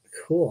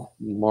 Cool.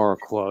 More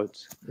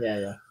quotes. Yeah.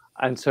 Yeah.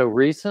 And so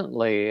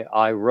recently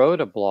I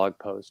wrote a blog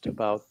post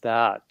about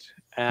that,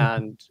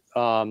 and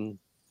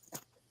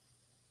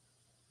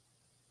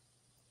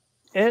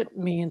it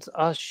means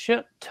a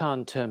shit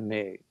ton to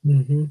me.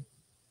 Mm-hmm.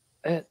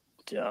 It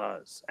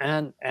does.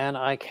 And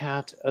I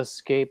can't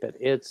escape it.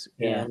 It's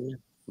Yeah. in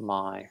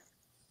my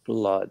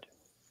blood.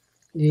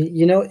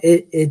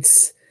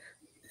 It's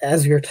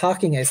as you're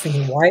talking, I was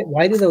thinking,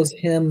 why do those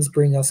hymns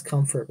bring us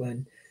comfort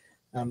when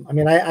I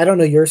mean, I don't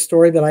know your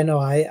story, but I know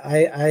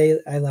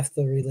I left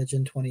the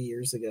religion 20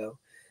 years ago.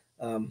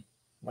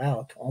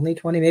 Wow, only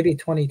 20, maybe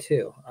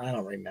 22. I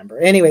don't remember.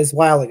 Anyways, a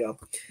while ago.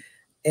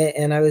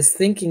 And I was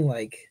thinking,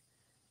 like,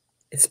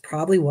 it's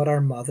probably what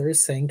our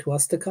mothers sang to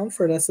us to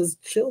comfort us as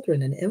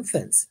children and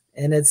infants.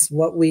 And it's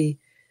what we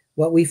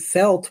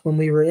felt when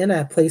we were in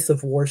a place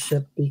of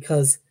worship,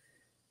 because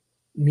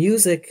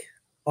music,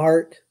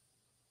 art,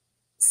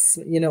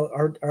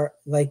 are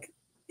like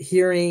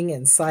hearing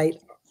and sight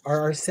are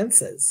our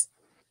senses.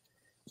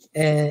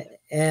 And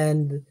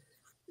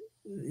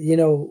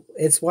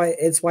it's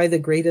why the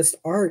greatest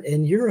art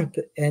in Europe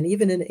and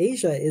even in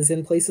Asia is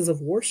in places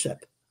of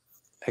worship,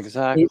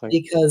 Exactly.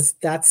 because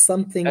that's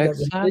something that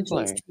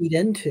religions Exactly. feed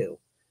into,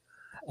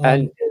 um,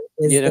 And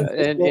is the in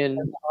visual and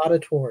the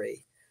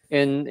auditory.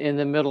 in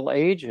the Middle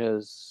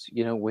Ages,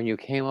 when you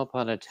came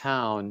upon a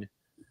town,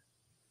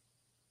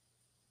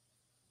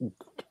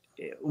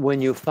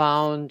 when you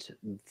found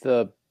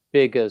the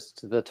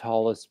biggest, the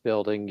tallest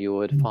building, you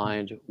would Mhm.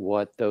 find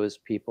what those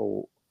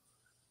people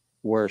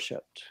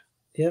worshipped.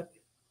 Yep.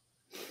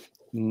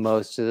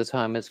 Most of the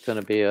time, it's going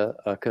to be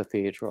a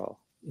cathedral.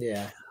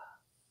 Yeah.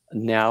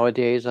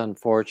 Nowadays,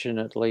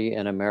 unfortunately,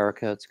 in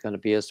America, it's going to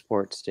be a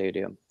sports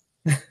stadium.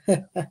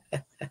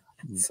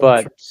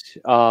 So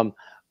true.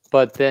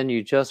 But then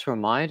you just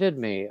reminded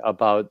me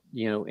about,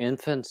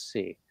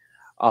 infancy.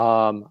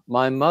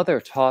 My mother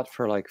taught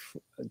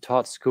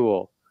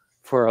school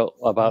for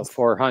about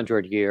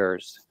 400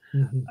 years.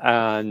 Mhm.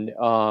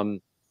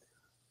 And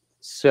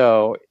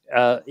so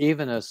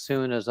even as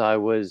soon as I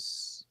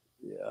was,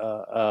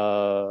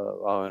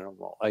 I don't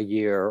know, a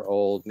year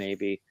old,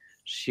 maybe,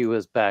 she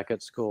was back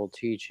at school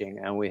teaching,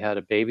 and we had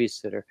a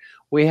babysitter.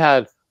 We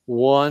had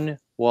one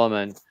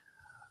woman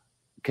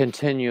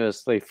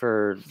continuously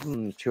for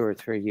 2 or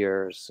 3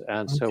 years,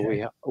 and so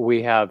Okay.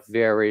 we have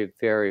very,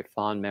 very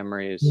fond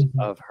memories Mhm.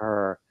 of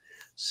her.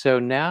 So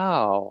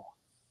now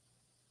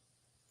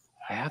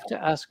I have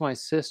to ask my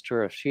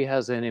sister if she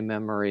has any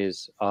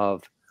memories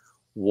of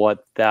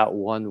what that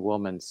one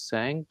woman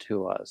sang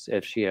to us,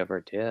 if she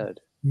ever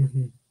did,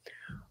 Mhm.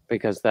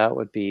 because that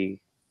would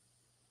be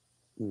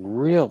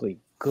really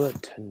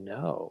good to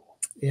know.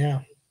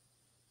 Yeah.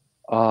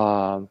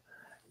 Um,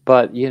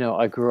 but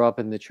I grew up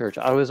in the church.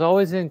 I was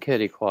always in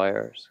kiddie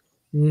choirs.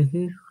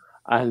 Mhm.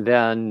 And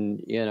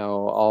then,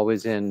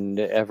 always in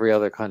every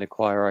other kind of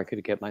choir I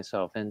could get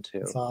myself into.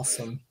 That's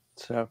awesome.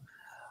 So,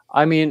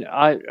 I mean,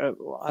 I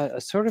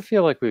sort of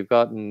feel like we've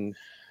gotten.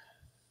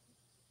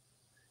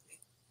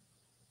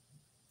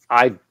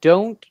 I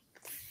don't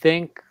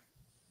think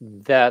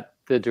that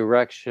the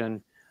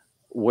direction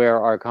where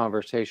our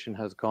conversation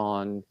has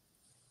gone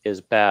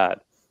is bad.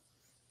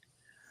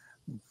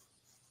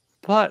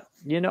 But,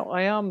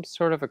 I am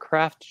sort of a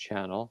craft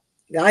channel.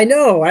 I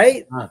know,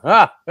 right?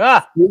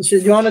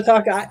 You want to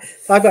talk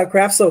about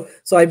craft? So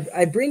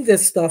I bring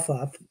this stuff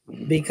up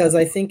because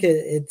I think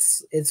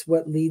it's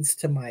what leads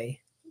to my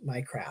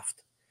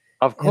craft.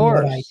 Of and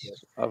what I course. do.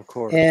 Of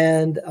course.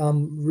 And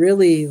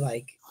really,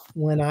 like,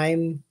 when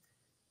I'm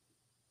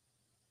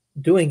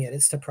doing it,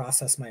 it's to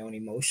process my own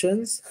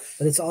emotions,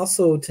 but it's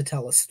also to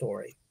tell a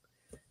story.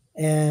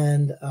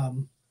 And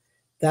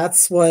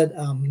that's what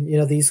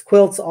these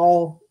quilts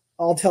all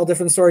tell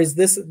different stories.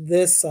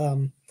 This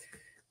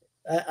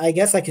I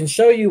guess I can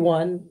show you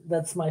one.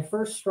 That's my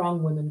first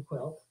strong women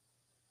quilt.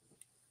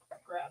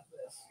 Grab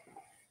this.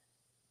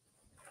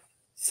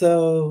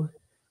 So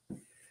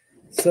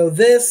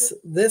this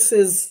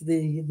is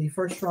the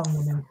first strong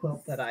women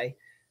quilt that I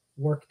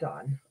worked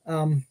on.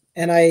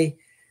 And I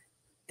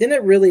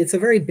didn't really, it's a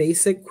very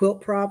basic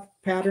quilt prop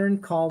pattern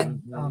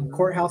called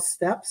courthouse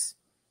steps.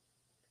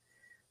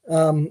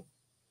 Along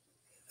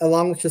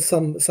with just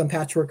some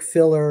patchwork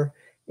filler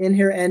in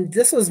here. And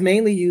this was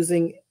mainly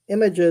using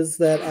images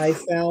that I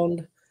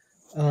found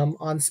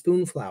on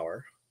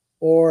Spoonflower,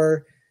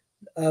 or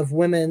of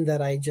women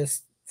that I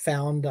just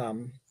found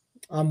on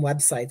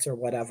websites or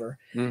whatever.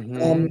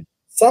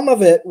 Some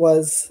of it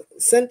was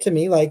sent to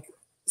me, like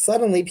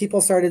suddenly people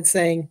started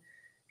saying,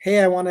 hey,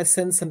 I want to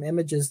send some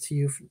images to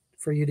you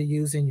for you to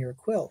use in your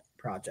quilt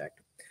project.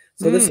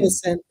 So this was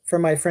sent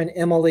from my friend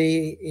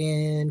Emily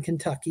in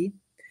Kentucky.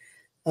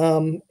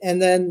 And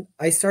then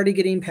I started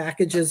getting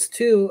packages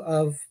too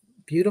of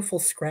beautiful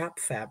scrap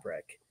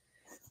fabric.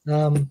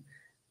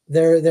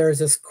 There's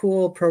this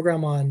cool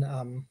program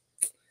on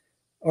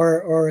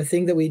or a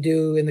thing that we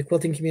do in the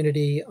quilting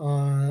community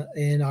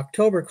in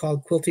October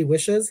called Quilty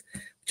Wishes,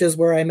 which is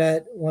where I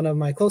met one of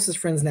my closest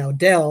friends now,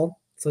 Dell.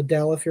 So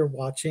Dell, if you're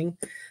watching,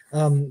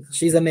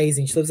 she's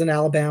amazing. She lives in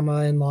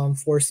Alabama in law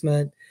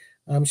enforcement.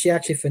 She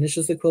actually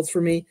finishes the quilts for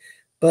me,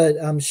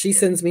 but she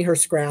sends me her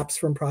scraps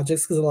from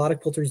projects because a lot of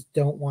quilters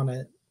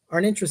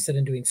aren't interested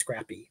in doing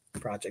scrappy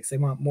projects. They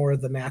want more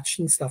of the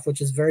matching stuff,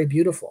 which is very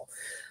beautiful.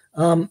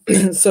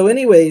 So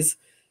anyways,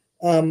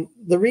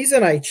 the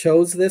reason I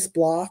chose this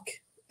block,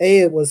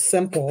 it was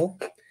simple,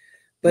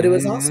 but it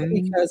was also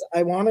because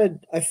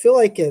I feel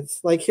like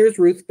it's like, here's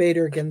Ruth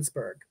Bader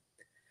Ginsburg.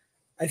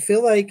 I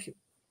feel like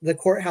the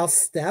courthouse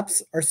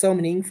steps are so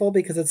meaningful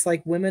because it's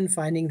like women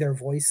finding their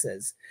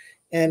voices.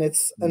 And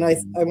I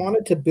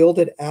wanted to build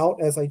it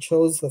out as I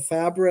chose the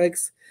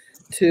fabrics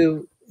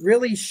to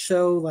really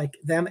show like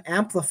them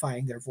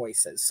amplifying their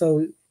voices.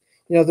 So,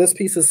 this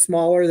piece is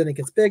smaller, then it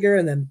gets bigger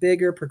and then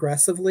bigger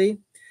progressively.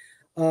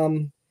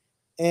 And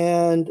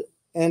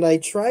I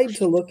tried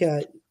to look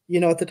at,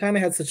 at the time I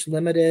had such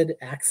limited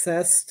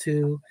access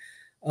to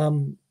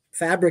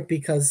fabric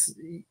because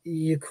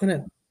you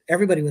couldn't,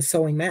 everybody was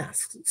sewing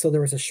masks. So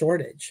there was a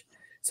shortage.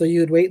 So you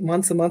would wait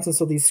months and months. And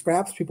so these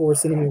scraps people were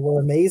sending me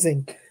were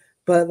amazing.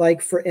 But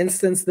like, for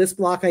instance, this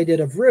block I did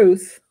of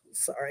Ruth,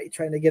 sorry,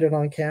 trying to get it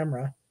on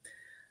camera.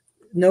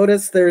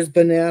 Notice there's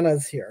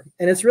bananas here.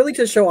 And it's really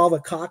to show all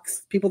the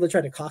people that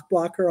tried to cock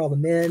block her, all the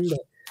men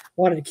that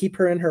wanted to keep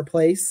her in her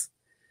place.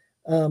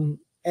 And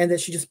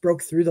that she just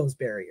broke through those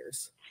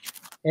barriers.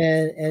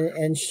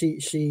 And she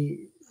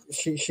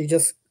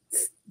just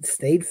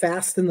stayed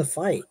fast in the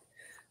fight.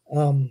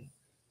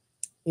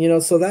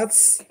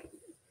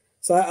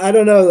 So I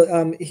don't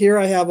know. Here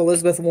I have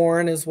Elizabeth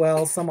Warren as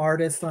well. Some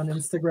artist on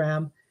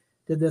Instagram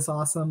did this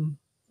awesome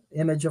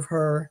image of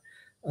her,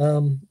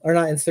 or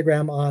not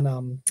Instagram,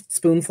 on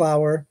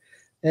Spoonflower.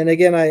 And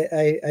again,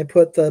 I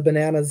put the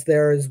bananas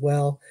there as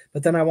well.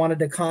 But then I wanted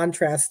to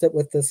contrast it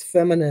with this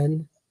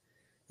feminine,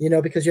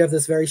 because you have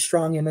this very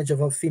strong image of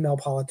a female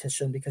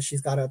politician because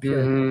she's got to appear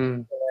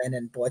and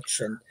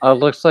butch. And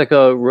looks like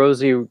a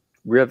Rosie the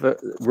Riveter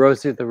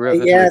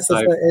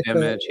type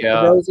image.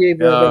 Rosie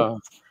Riveter.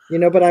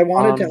 But I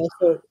wanted to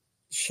also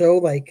show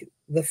like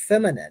the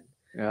feminine,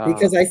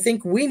 because I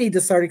think we need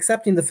to start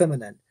accepting the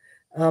feminine,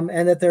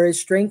 and that there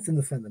is strength in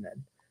the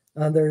feminine.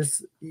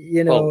 There's,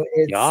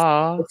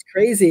 it's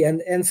crazy.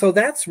 And so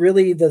that's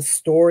really the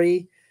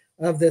story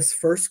of this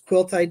first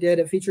quilt I did.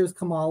 It features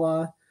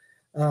Kamala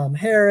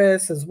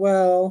Harris as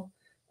well.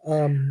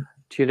 Do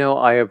you know,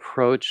 I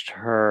approached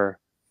her,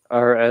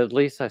 or at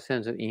least I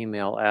sent an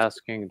email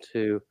asking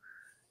to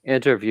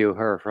interview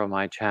her for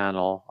my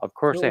channel. Of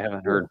course, I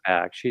haven't heard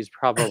back. She's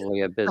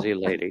probably a busy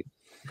lady.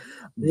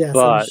 Yes,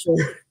 but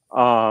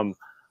I'm sure.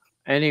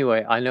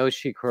 Anyway, I know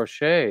she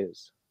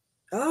crochets.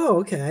 Oh,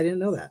 okay. I didn't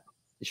know that.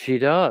 She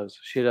does.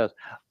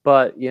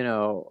 But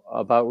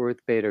about Ruth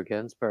Bader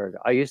Ginsburg,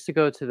 I used to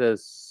go to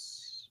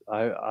this.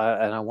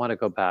 And I want to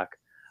go back.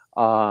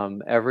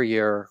 Every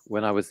year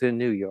when I was in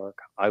New York,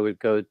 I would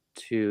go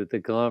to the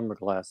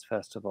Glimmerglass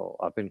Festival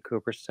up in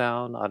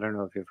Cooperstown. I don't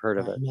know if you've heard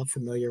of it. I'm not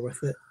familiar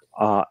with it.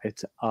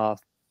 It's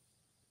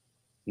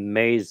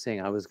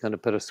amazing. I was going to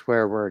put a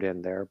swear word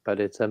in there, but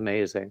it's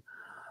amazing.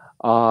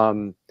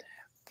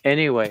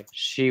 Anyway,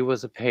 she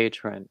was a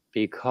patron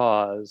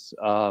because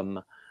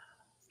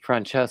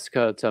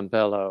Francesca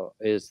Zambello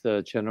is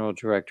the general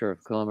director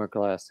of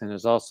Glimmerglass and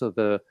is also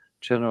the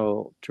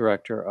general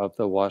director of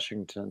the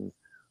Washington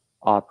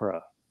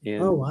Opera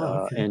Oh,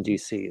 wow. Okay. in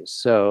DC.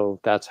 So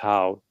that's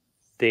how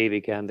they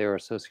began their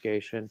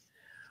association.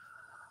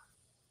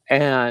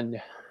 And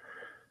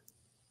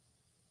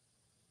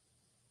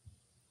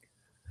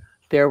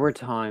there were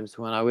times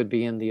when I would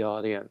be in the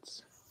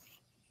audience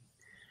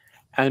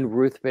and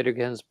Ruth Bader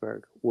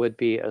Ginsburg would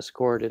be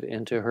escorted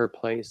into her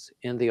place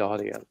in the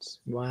audience.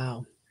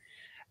 Wow.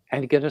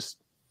 And get us.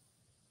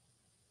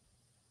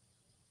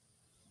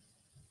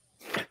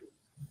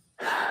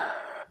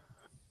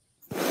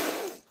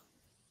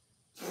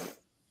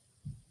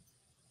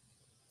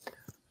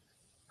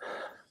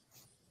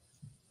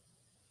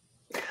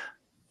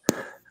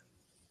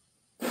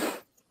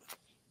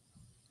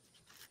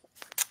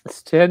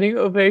 Standing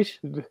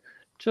ovation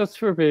just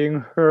for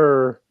being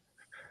her.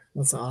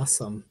 That's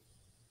awesome.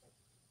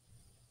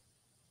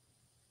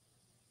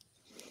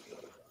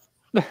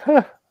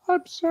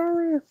 I'm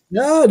sorry.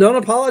 No, don't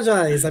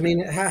apologize. I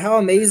mean, how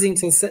amazing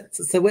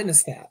to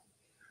witness that.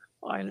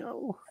 I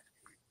know.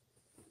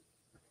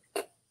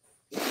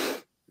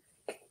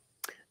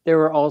 There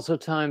were also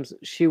times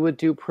she would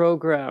do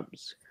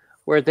programs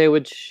where they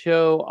would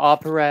show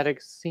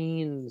operatic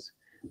scenes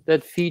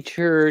that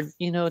featured,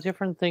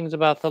 different things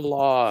about the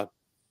law.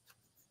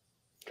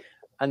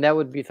 And that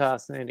would be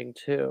fascinating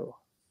too.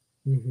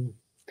 Mm-hmm.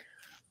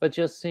 But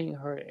just seeing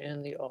her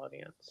in the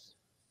audience.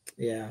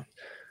 Yeah.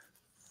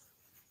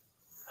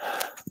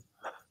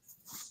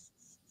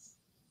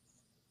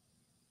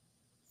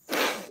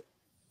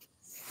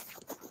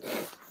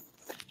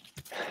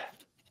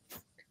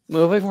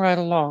 Moving right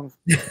along.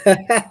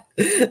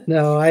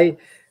 No,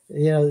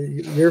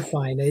 you're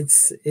fine.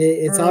 It's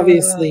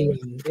obviously,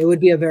 it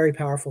would be a very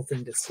powerful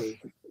thing to see.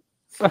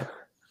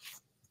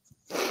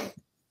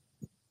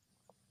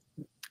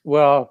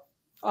 Well,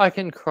 I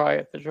can cry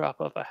at the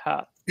drop of a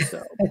hat.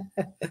 So.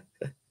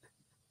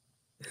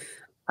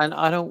 And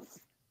I don't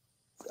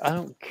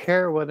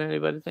care what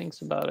anybody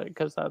thinks about it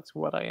because that's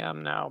what I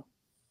am now.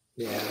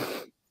 Yeah.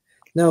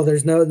 No,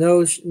 there's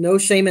no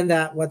shame in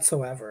that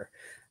whatsoever.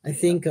 I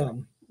think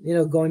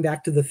going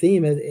back to the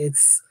theme,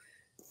 it's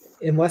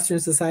in Western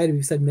society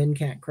we've said men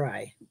can't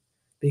cry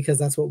because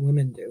that's what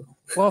women do.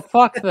 Well,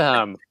 fuck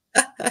them.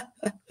 I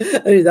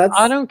mean,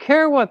 I don't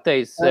care what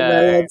they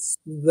say.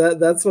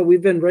 That's what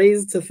we've been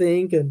raised to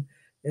think,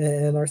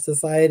 and our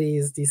society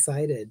has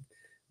decided.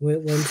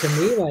 When to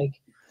me,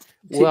 like,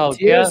 well,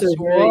 guess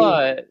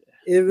what?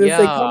 If they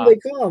come, they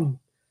come.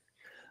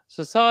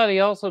 Society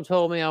also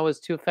told me I was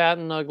too fat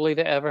and ugly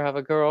to ever have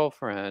a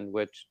girlfriend,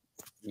 which,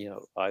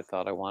 I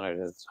thought I wanted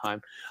at the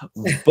time.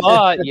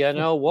 But you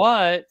know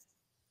what?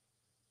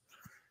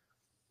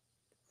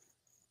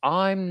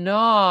 I'm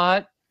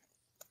not.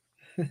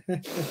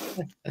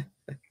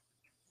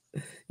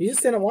 You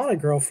just didn't want a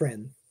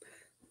girlfriend.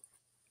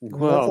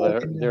 Well,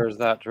 there's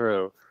that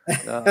true.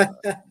 I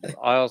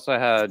also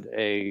had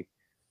a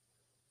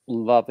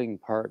loving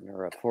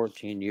partner of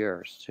 14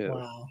 years too.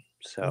 Wow.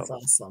 So that's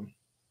awesome.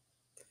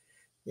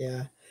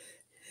 Yeah.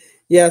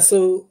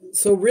 So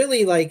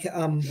really, like,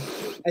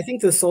 I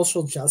think the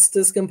social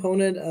justice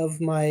component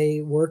of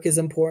my work is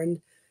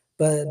important,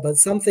 but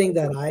something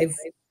that I've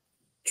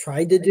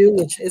tried to do,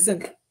 which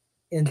isn't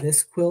in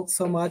this quilt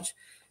so much,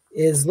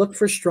 is look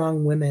for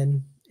strong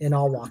women in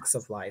all walks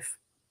of life.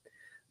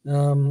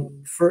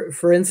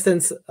 For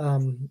instance,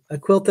 a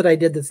quilt that I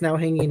did that's now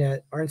hanging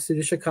at Art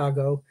Institute of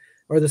Chicago,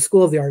 or the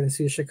School of the Art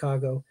Institute of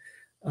Chicago,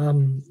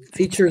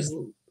 features,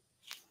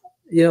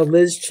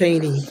 Liz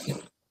Cheney,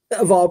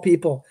 of all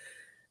people.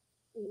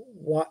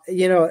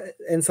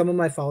 And some of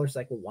my followers are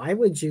like, why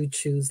would you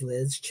choose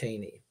Liz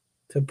Cheney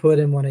to put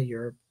in one of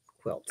your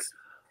quilts?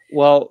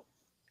 Well,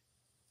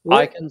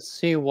 I can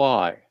see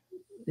why.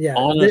 Yeah,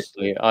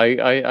 honestly,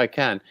 I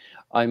can.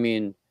 I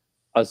mean,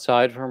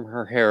 aside from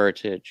her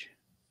heritage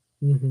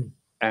mm-hmm.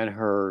 and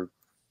her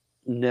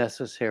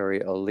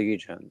necessary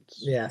allegiance,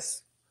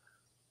 yes,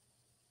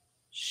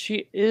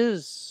 she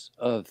is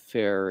a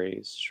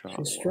very strong.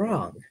 She's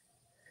strong.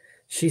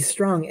 She's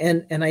strong,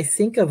 and I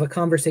think of a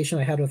conversation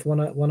I had with one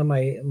of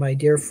my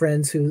dear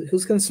friends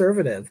who's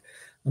conservative,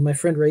 my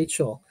friend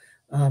Rachel,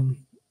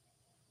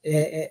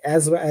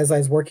 as I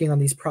was working on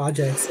these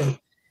projects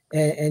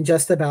and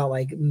just about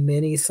like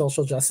many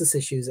social justice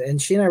issues,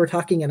 and she and I were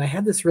talking, and I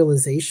had this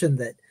realization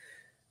that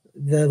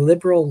the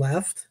liberal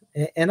left,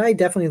 and I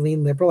definitely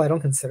lean liberal. I don't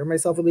consider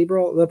myself a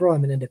liberal.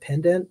 I'm an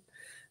independent.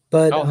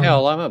 But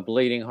hell, I'm a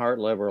bleeding heart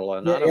liberal,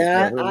 and I don't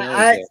care who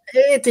knows it.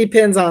 It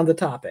depends on the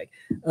topic.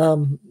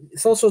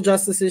 Social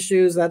justice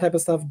issues, that type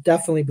of stuff,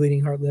 definitely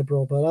bleeding heart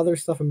liberal. But other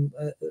stuff, I'm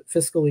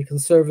fiscally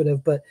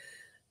conservative. But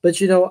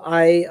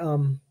I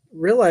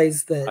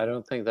realized that I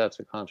don't think that's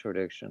a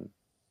contradiction.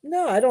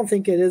 No, I don't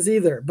think it is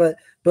either. But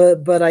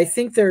I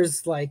think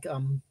there's like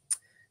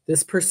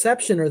this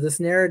perception or this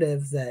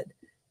narrative that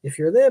if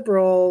you're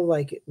liberal,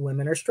 like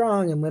women are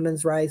strong and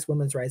women's rights.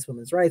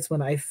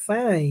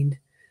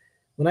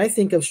 When I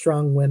think of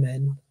strong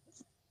women,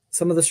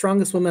 some of the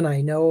strongest women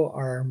I know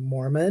are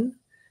Mormon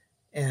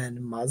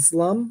and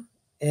Muslim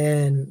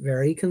and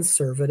very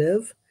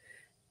conservative.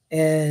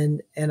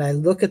 And I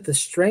look at the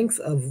strength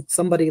of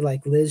somebody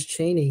like Liz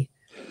Cheney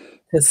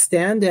to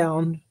stand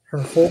down her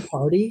whole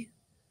party.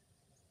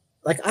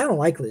 Like, I don't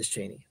like Liz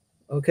Cheney.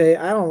 Okay.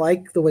 I don't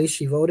like the way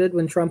she voted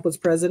when Trump was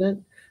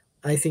president.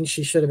 I think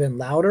she should have been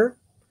louder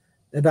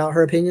about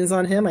her opinions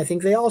on him. I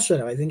think they all should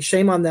have. I think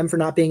shame on them for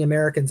not being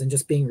Americans and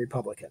just being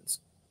Republicans.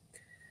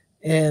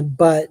 And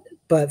but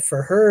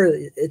for her,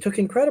 it took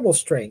incredible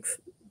strength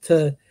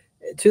to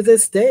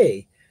this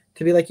day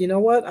to be like, you know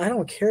what? I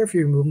don't care if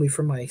you remove me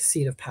from my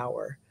seat of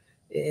power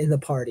in the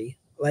party.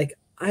 Like,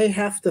 I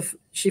have to.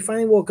 She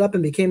finally woke up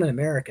and became an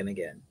American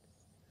again,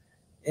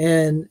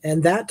 and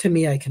that to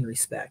me I can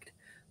respect.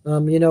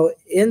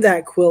 In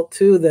that quilt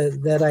too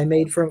that I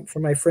made for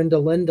my friend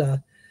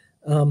Alinda,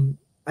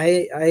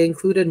 I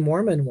included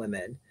Mormon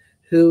women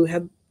who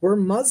were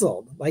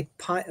muzzled, like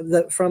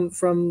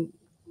from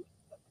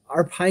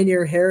our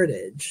pioneer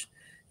heritage,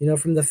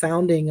 from the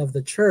founding of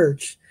the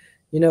church.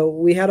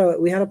 We had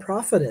a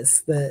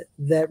prophetess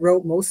that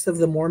wrote most of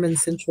the Mormon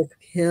centric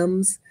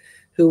hymns,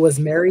 who was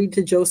married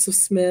to Joseph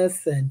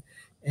Smith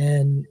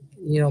and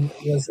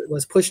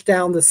was pushed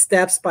down the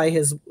steps by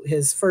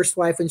his first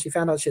wife when she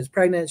found out she was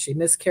pregnant. She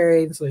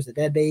miscarried, so there's a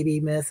dead baby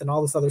myth and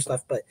all this other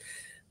stuff.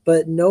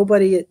 But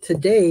nobody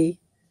today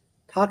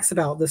talks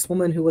about this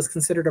woman who was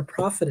considered a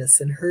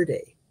prophetess in her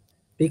day,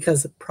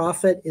 because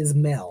prophet is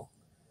male.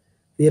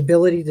 The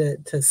ability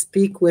to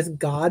speak with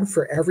God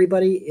for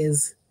everybody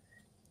is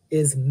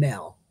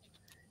male.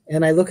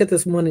 And I look at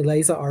this woman,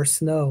 Eliza R.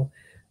 Snow.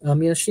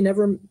 She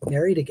never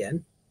married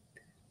again.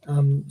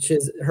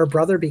 Her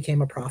brother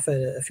became a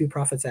prophet, a few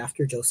prophets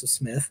after Joseph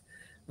Smith,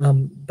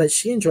 but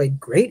she enjoyed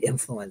great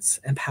influence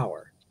and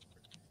power.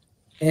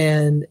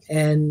 And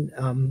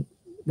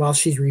while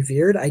she's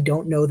revered, I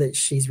don't know that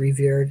she's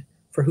revered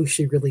for who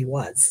she really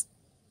was,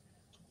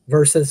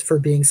 versus for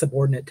being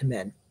subordinate to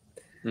men.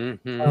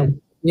 Mm-hmm.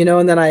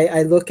 And then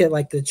I look at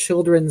like the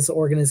children's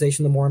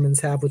organization the Mormons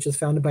have, which is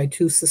founded by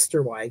two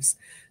sister wives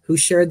who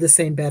shared the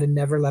same bed and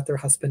never let their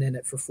husband in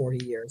it for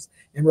 40 years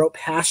and wrote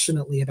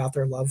passionately about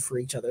their love for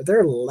each other.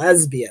 They're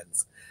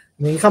lesbians.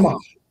 I mean, come on.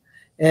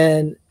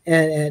 And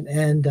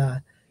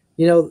I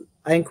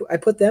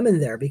put them in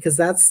there because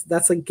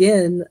that's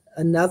again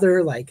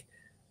another like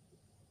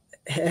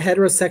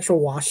heterosexual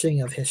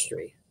washing of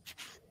history.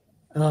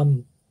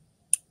 And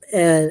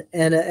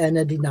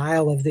a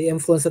denial of the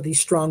influence of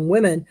these strong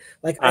women.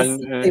 Like, I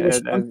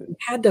think they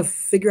had to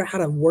figure out how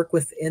to work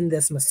within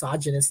this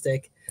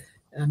misogynistic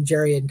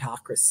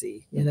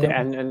gerontocracy.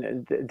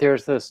 And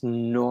there's this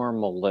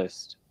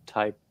normalist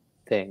type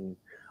thing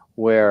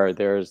where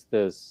there's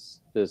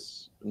this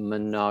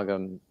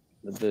monogam,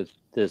 this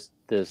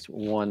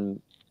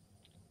one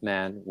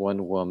man,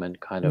 one woman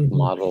kind of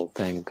model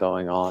thing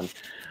going on,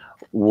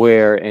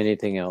 where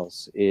anything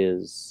else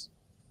is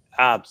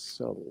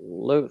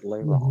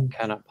absolutely wrong,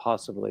 cannot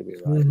possibly be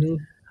right.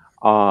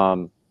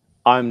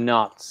 I'm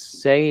not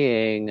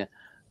saying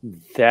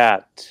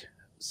that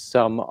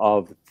some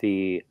of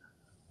the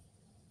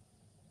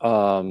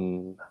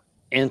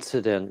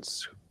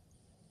incidents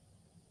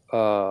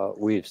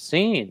we've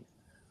seen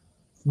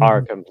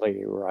are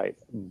completely right,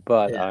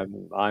 but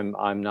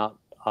I'm not.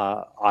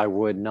 I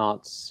would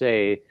not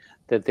say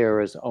that there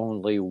is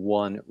only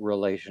one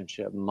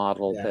relationship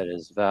model that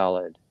is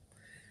valid.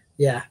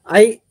 Yeah,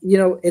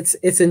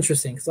 it's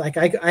interesting. It's like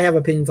I have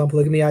opinions on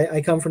polygamy.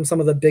 I come from some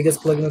of the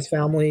biggest polygamous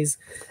families.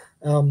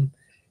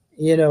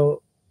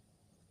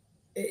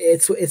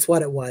 It's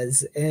what it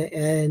was,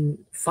 and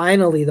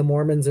finally the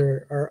Mormons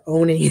are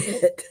owning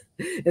it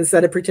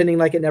instead of pretending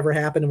like it never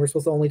happened and we're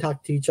supposed to only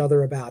talk to each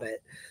other about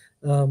it.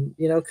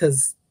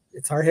 Because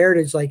it's our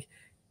heritage. Like,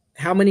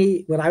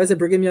 when I was at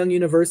Brigham Young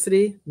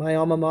University, my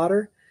alma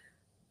mater,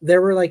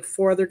 there were like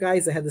 4 other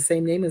guys that had the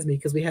same name as me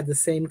because we had the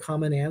same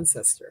common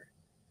ancestor.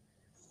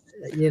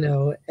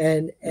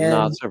 And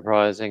not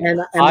surprising. And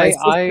my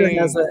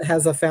sister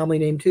has a family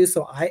name too,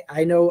 so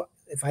I know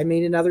if I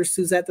meet another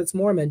Suzette that's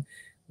Mormon,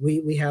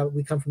 we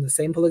come from the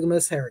same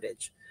polygamous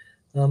heritage.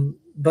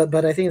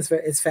 But I think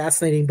it's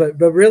fascinating. But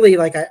really,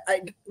 like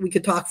we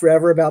could talk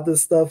forever about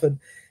this stuff, and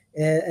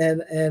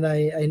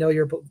I know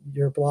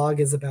your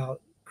blog is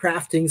about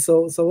crafting.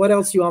 So what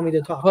else do you want me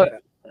to talk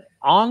about?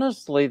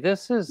 Honestly,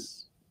 this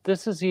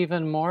is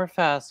even more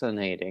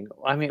fascinating.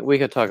 I mean, we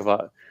could talk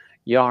about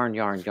yarn,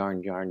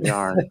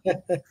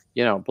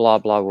 blah,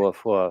 blah,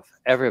 woof, woof.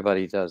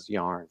 Everybody does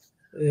yarn.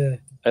 Yeah.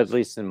 At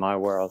least in my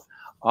world.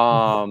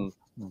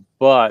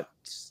 But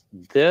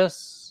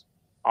this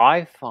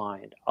I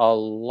find a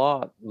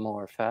lot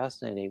more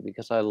fascinating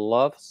because I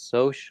love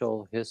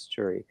social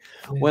history.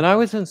 Yeah. When I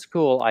was in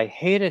school, I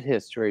hated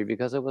history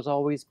because it was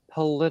always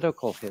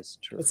political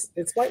history.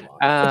 It's white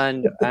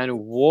and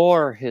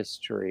war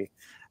history.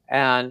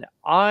 And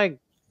I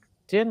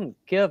didn't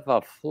give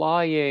a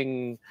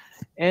flying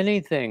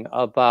anything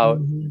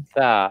about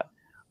that.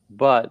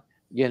 But,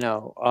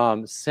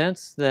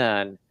 since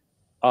then,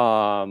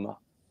 a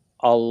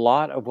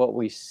lot of what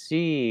we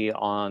see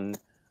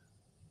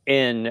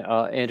in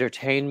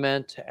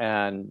entertainment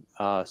and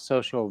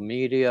social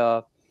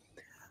media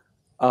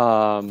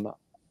um,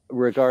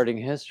 regarding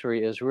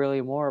history is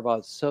really more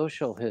about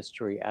social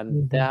history,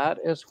 and Mhm. that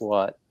is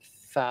what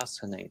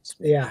fascinates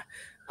me. Yeah,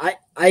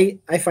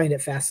 I find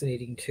it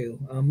fascinating too.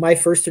 My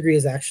first degree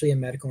is actually in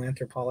medical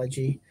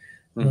anthropology.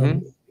 Hmm.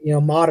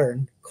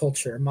 Modern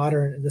culture,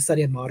 modern the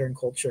study of modern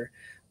culture.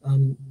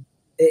 Um,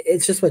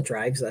 it's just what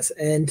drives us.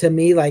 And to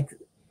me, like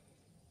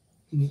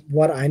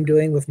what I'm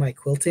doing with my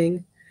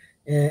quilting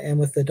and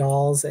with the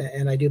dolls,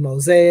 and I do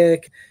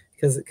mosaic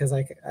because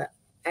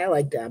I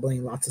like dabbling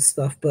in lots of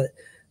stuff, but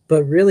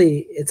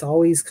really it's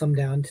always come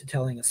down to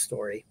telling a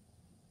story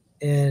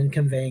and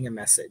conveying a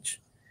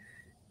message.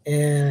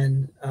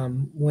 And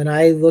when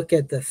I look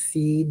at the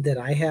feed that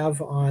I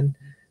have on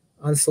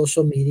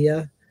social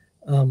media,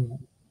 um,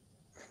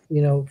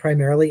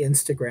 primarily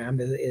Instagram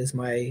is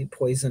my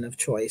poison of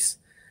choice.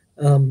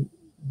 Um,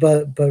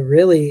 but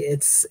really,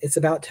 it's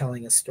about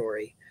telling a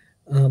story.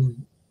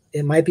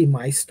 It might be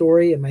my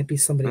story, it might be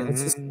somebody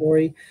else's Hmm.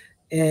 story,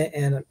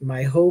 and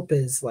my hope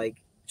is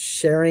like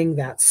sharing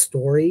that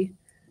story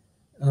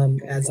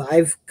as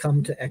I've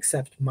come to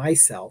accept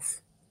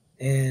myself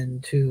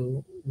and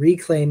to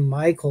reclaim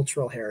my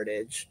cultural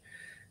heritage,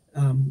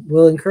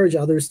 will encourage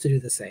others to do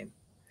the same.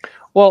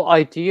 Well,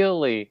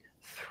 ideally,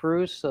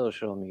 through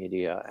social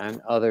media and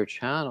other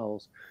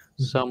channels,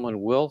 Mhm.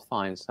 someone will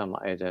find some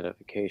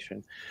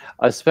identification,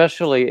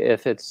 especially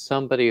if it's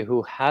somebody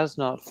who has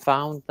not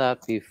found that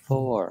Mhm.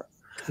 before.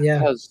 Yeah.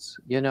 Because,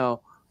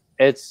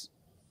 it's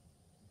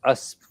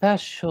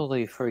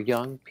especially for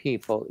young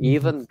people, Mhm.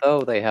 even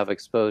though they have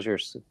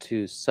exposures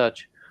to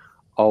such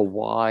a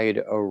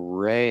wide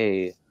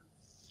array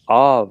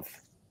of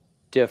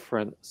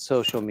different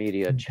social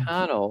media Mhm.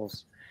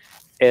 channels,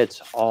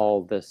 it's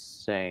all the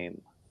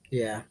same.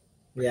 Yeah.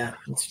 Yeah.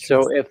 It's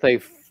true. So if they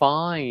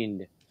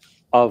find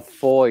a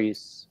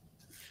voice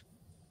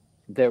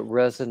that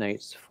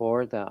resonates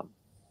for them,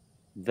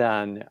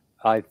 then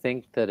I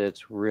think that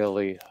it's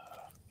really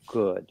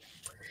good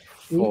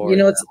You for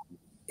know, them.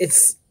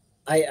 it's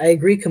I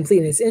agree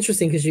completely. It's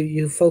interesting because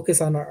you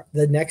focus on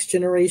the next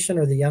generation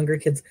or the younger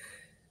kids.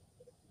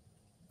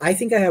 I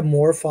think I have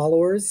more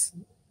followers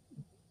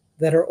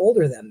that are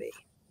older than me.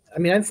 I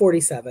mean, I'm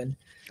 47,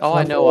 Oh,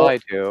 I um, know or, I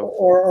do.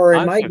 or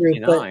in I'm my group,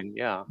 but 59,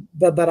 yeah.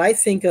 but I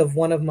think of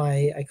one of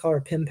my, I call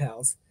her pen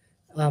pals,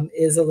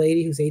 is a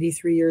lady who's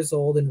 83 years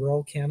old in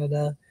rural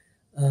Canada,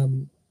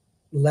 um,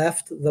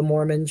 left the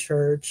Mormon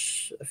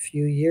church a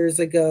few years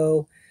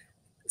ago.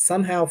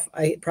 Somehow,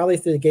 I probably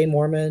through the Gay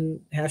Mormon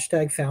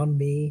hashtag found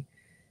me,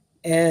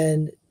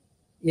 and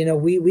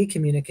we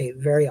communicate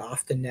very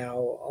often now,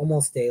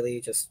 almost daily,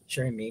 just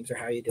sharing memes or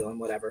how you doing,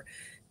 whatever.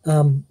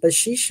 But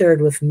she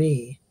shared with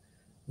me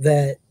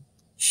that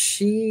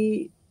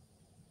she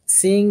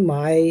seeing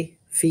my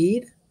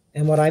feed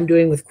and what I'm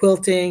doing with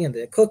quilting and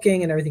the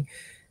cooking and everything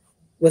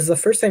was the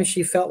first time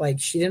she felt like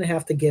she didn't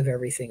have to give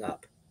everything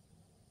up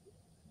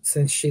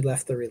since she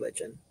left the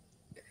religion.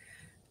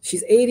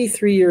 She's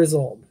 83 years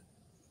old.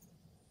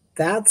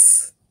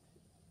 That's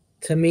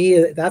to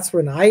me, that's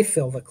when I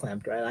feel the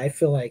clamp, right? I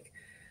feel like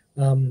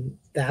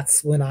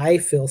that's when I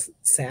feel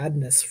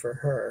sadness for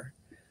her,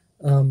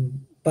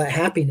 but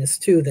happiness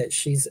too that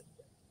she's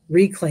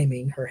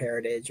reclaiming her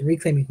heritage,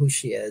 reclaiming who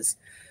she is.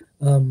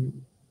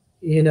 Um,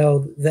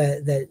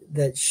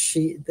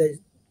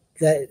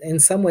 that in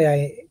some way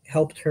I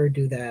helped her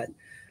do that.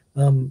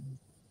 Um,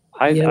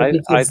 I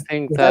because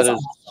think that's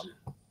awesome.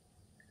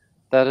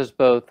 that is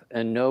both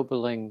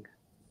ennobling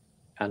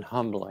and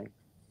humbling.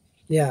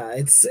 Yeah,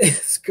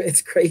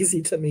 it's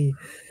crazy to me.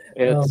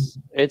 Um,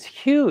 It's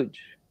huge.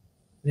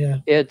 yeah,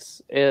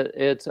 It's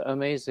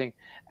amazing.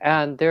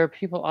 And there are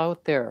people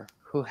out there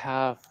who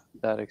have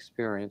that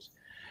experience.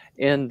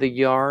 In the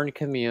yarn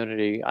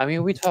community, I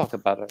mean, we talk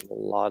about it a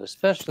lot,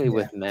 especially yeah.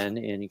 with men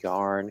in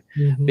yarn,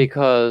 Hmm.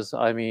 because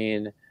I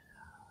mean,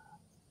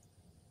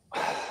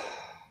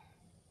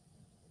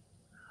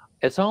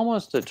 it's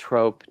almost a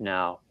trope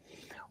now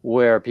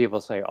where people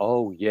say,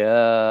 "Oh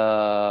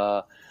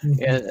yeah, Hmm.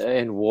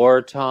 in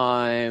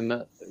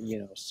wartime,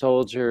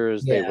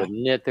 soldiers they Yeah. would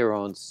knit their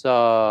own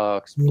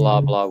socks,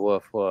 blah Hmm. blah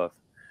woof woof,"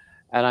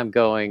 and I'm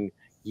going,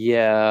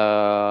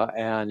 "Yeah,"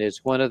 and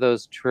it's one of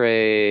those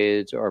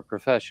trades or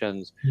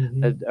professions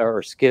that Hmm.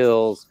 or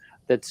skills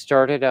that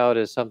started out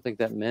as something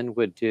that men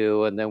would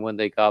do, and then when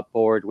they got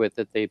bored with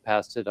it, they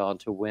passed it on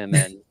to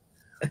women,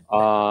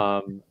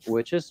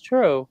 which is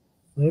true.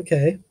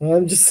 Okay. Well,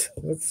 I'm just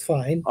that's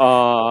fine.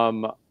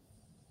 Um,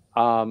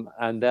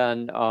 and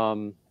then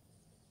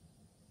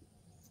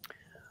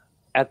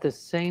at the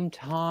same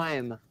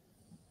time,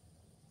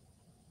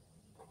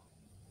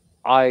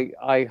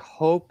 I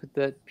hope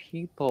that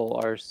people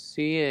are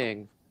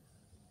seeing.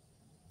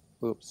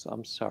 Oops,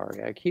 I'm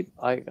sorry. I You're keep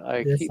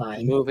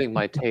fine. moving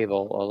my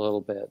table a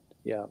little bit.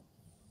 Yeah.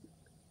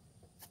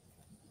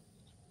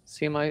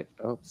 See my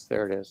oops,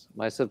 there it is.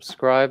 My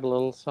subscribe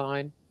little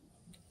sign.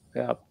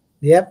 Yeah.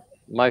 Yep.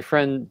 My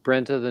friend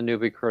Brenta the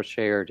newbie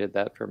crocheter did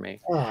that for me.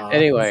 Ah.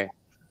 Anyway,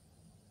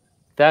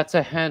 that's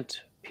a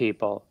hint.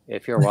 people,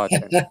 if you're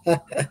watching.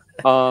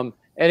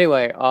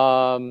 Anyway,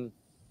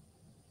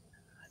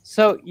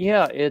 so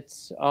yeah,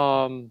 it's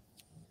uh,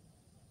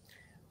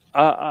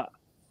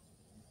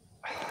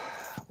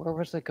 where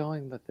was I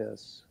going with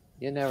this?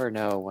 You never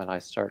know when I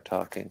start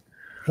talking.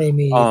 Hey,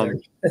 me either.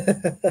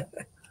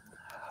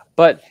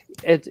 But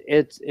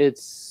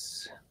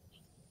it's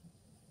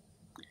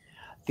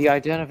the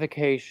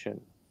identification.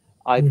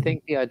 I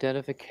think the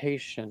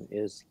identification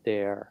is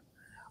there.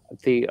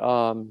 The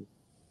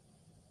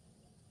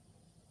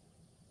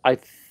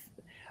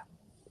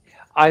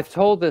I've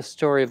told this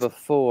story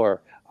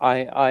before.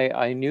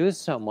 I knew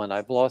someone.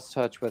 I've lost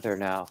touch with her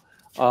now.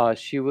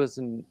 She was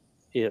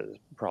is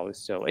probably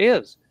still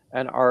is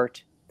an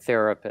art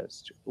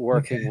therapist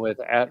working with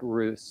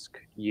at-risk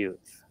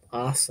youth.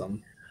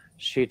 Awesome.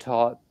 She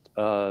taught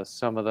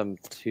some of them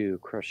to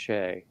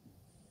crochet.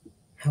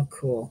 How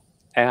cool.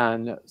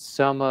 And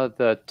some of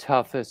the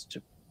toughest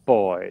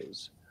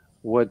boys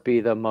would be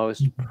the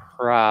most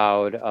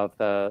proud of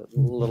the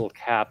little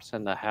caps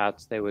and the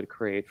hats they would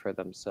create for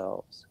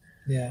themselves.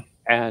 Yeah.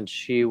 And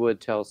she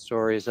would tell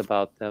stories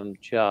about them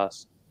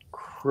just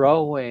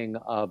crowing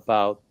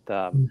about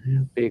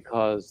them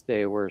because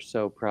they were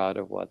so proud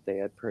of what they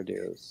had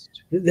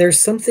produced. There's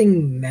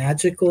something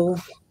magical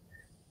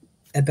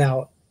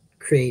about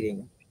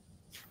creating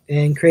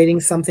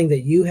something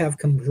that you have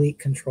complete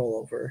control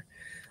over.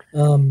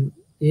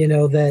 You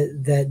know,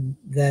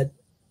 that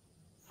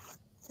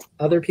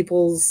other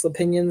people's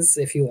opinions,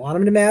 if you want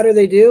them to matter,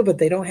 they do, but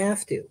they don't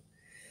have to.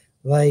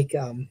 Like,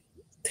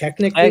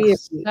 technically,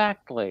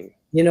 exactly.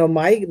 You know,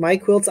 my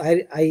quilts,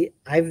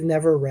 I've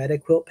never read a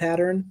quilt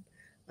pattern.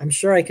 I'm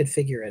sure I could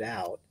figure it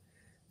out,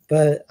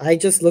 but I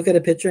just look at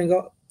a picture and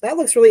go, that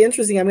looks really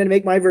interesting. I'm going to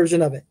make my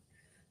version of it.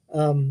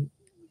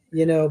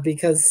 You know,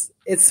 because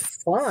it's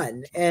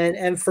fun.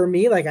 And for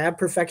me, like, I have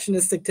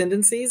perfectionistic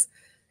tendencies.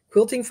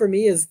 Quilting for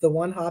me is the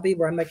one hobby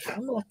where I'm like,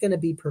 I'm not going to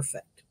be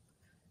perfect.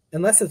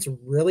 Unless it's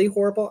really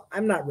horrible,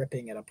 I'm not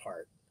ripping it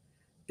apart,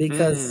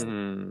 because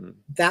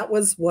that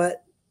was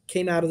what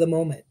came out of the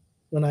moment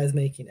when I was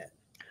making it.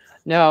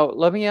 Now,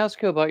 let me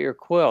ask you about your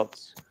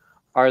quilts.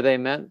 Are they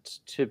meant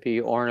to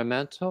be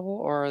ornamental,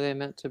 or are they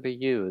meant to be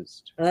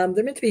used? They're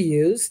meant to be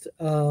used.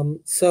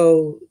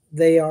 So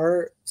they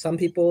are, some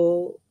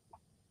people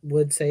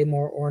would say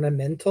more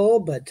ornamental,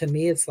 but to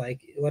me, it's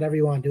like, whatever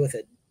you want to do with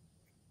it,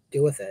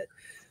 do with it.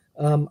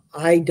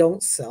 I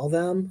don't sell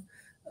them.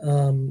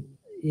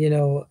 You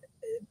know,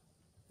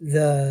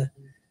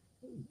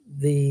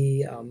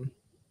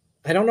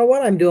 I don't know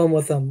what I'm doing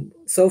with them.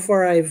 So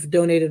far, I've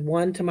donated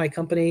one to my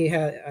company.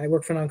 I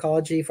work for an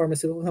oncology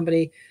pharmaceutical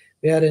company.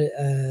 We had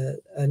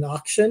an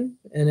auction,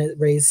 and it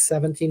raised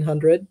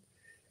 $1,700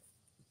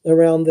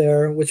 around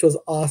there, which was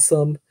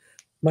awesome.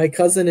 My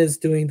cousin is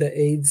doing the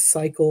AIDS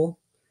cycle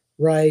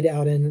ride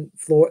out in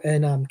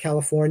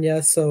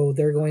California, so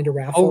they're going to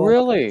raffle. Oh,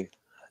 really?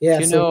 Yeah.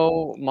 Do you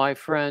know, my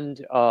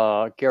friend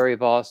Gary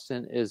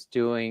Boston is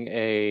doing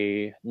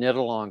a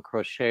knit-along,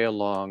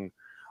 crochet-along.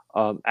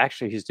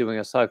 Actually, he's doing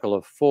a cycle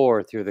of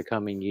 4 through the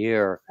coming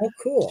year. Oh,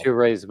 cool. To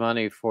raise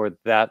money for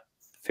that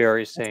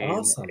very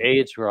same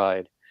AIDS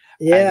ride.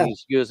 Yeah. And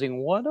he's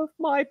using one of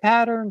my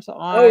patterns.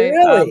 Oh,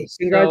 really?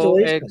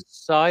 Congratulations.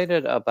 So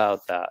excited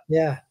about that.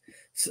 Yeah.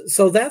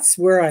 So that's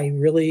where I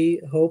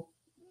really hope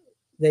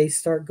they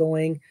start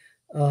going,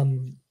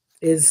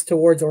 is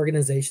towards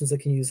organizations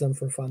that can use them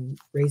for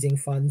raising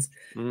funds.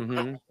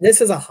 This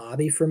is a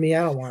hobby for me.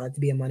 I don't want it to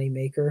be a money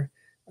maker.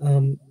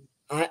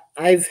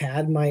 I've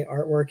had my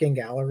artwork in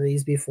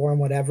galleries before and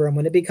whatever, and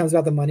when it becomes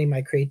about the money,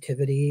 my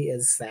creativity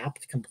is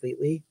sapped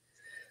completely,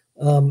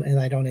 and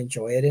I don't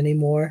enjoy it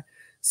anymore.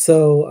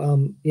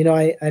 So, you know,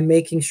 I'm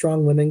making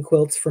strong women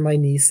quilts for my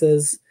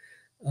nieces,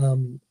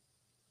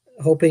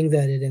 hoping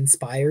that it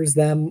inspires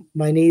them.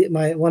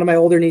 One of my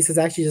older nieces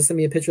actually just sent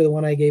me a picture of the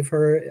one I gave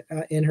her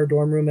in her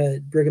dorm room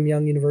at Brigham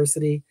Young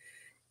University.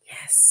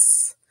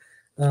 Yes.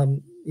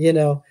 You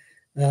know,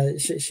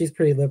 she's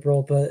pretty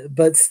liberal,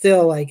 but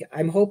still, like,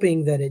 I'm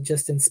hoping that it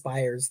just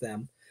inspires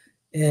them.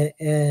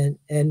 And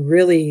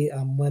really,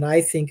 when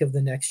I think of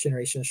the next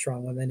generation of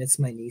strong women, it's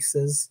my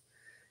nieces.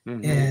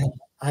 And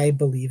I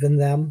believe in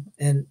them,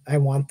 and I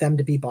want them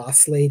to be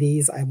boss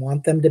ladies. I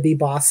want them to be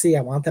bossy.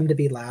 I want them to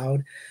be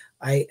loud.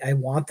 I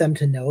want them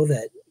to know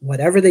that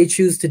whatever they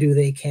choose to do,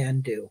 they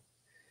can do.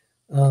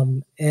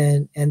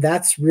 And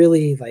that's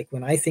really, like,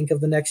 when I think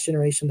of the next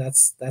generation,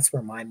 that's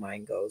where my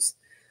mind goes.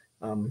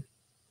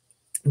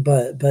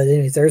 But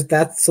anyways, there's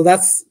that. So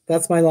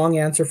that's my long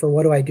answer for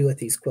what do I do with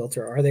these quilts,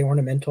 or are they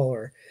ornamental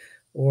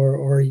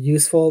or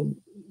useful?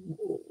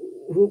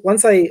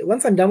 Once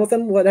I'm done with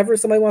them, whatever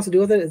somebody wants to do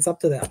with it, it's up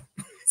to them.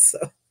 So,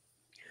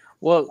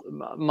 well,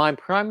 my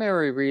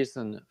primary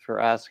reason for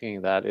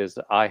asking that is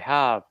I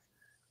have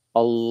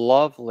a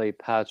lovely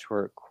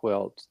patchwork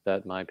quilt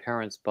that my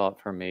parents bought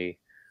for me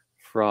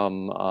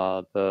from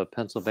the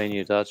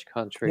Pennsylvania Dutch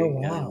country. Oh,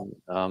 wow.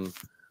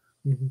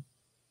 And,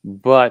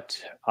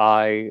 but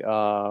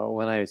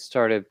when I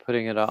started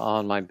putting it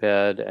on my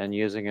bed and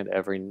using it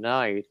every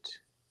night,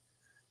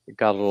 it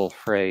got a little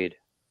frayed.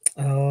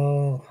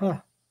 Oh, huh.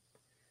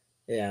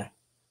 Yeah.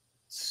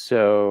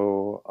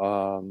 So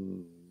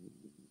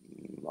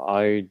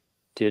I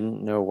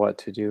didn't know what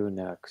to do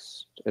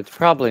next. It's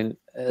probably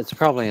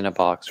in a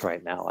box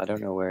right now. I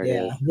don't know where it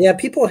is. Yeah.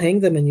 People hang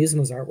them and use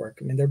them as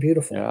artwork. I mean, they're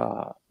beautiful.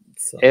 Yeah.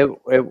 So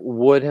It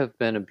would have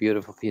been a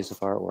beautiful piece of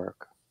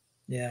artwork.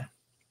 yeah.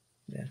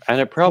 And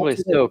it probably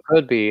still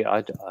could be.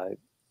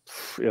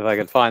 If I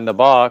could find the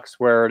box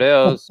where it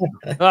is.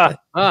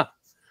 I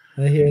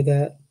hear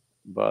that.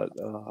 But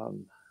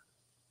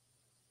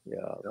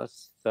yeah,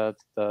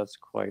 that's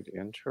quite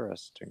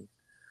interesting.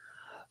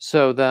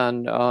 So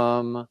then,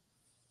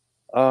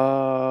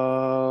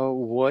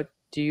 what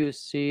do you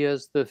see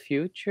as the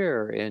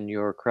future in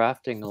your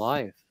crafting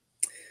life?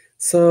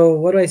 So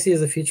what do I see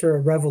as a future? A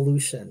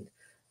revolution.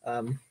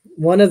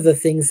 One of the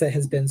things that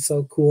has been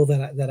so cool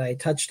that I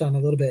touched on a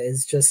little bit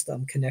is just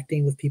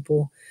connecting with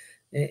people,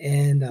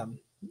 and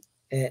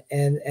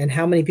and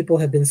how many people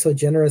have been so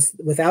generous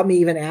without me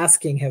even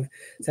asking, have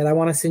said, I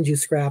want to send you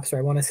scraps, or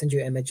I want to send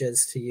you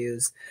images to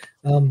use.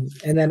 And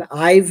then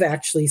I've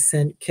actually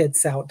sent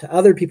kits out to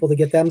other people to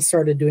get them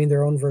started doing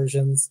their own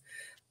versions.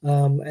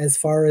 As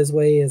far as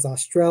way as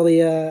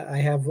Australia, I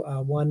have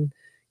one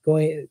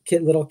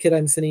little kid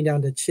I'm sending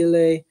down to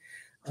Chile.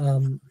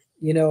 You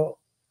know,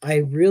 I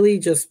really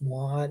just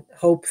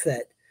hope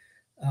that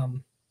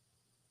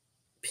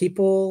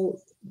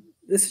people,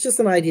 this is just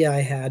an idea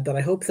I had, but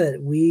I hope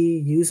that we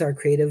use our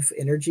creative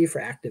energy for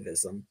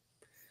activism,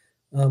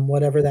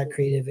 whatever that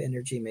creative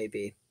energy may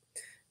be.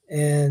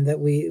 And that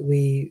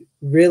we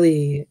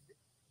really,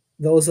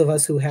 those of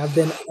us who have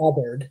been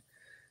othered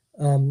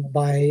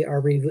by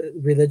our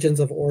religions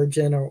of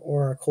origin,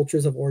 or our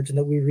cultures of origin,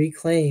 that we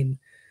reclaim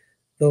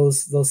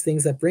those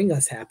things that bring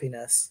us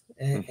happiness,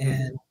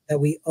 and that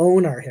we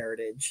own our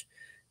heritage,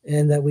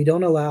 and that we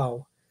don't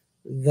allow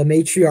the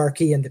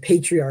matriarchy and the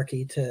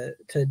patriarchy to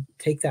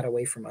take that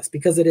away from us,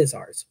 because it is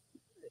ours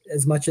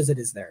as much as it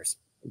is theirs.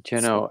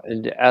 You know,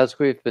 and as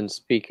we've been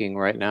speaking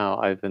right now,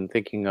 I've been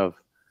thinking of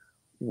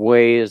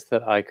ways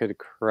that I could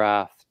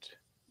craft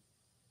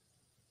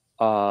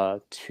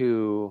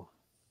to.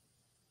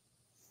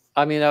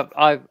 I mean,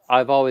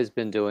 I've always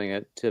been doing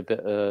it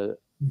to.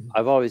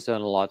 I've always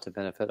done a lot to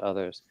benefit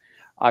others.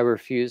 I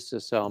refuse to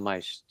sell my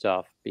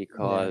stuff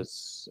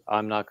because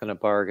I'm not going to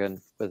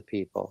bargain with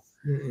people.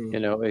 You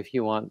know, if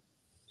you want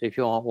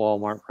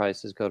Walmart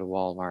prices, go to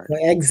Walmart.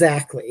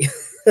 Exactly.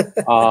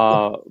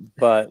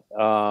 But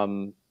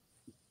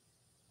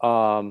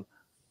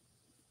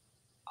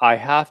I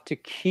have to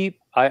keep.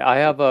 I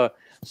have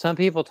some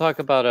people talk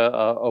about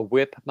a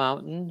whip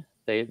mountain.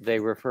 They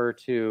refer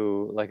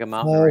to like a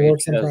mountain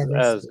range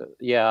as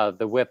the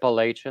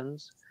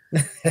Whippalachians.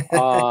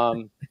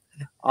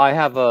 I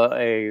have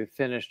a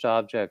finished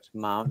object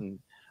mountain,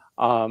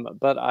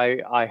 but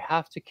I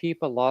have to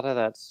keep a lot of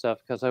that stuff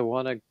because I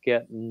want to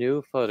get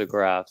new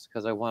photographs,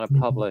 because I want to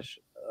publish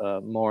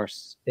more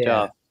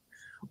stuff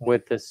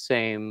with the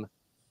same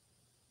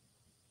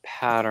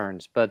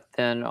patterns. But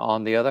then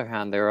on the other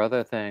hand, there are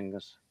other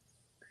things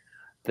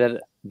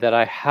that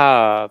I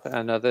have,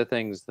 and other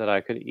things that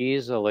I could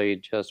easily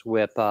just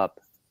whip up,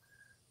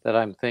 that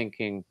I'm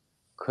thinking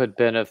could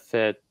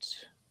benefit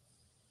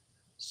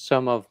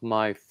some of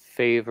my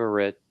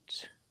favorite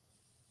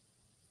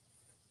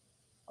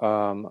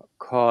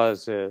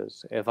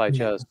causes if I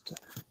just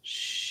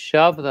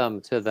shove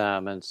them to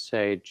them and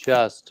say,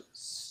 just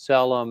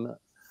sell them,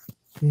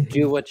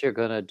 do what you're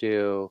gonna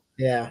do.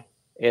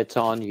 It's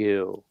on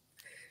you.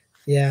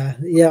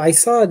 I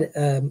saw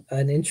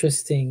an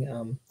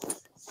interesting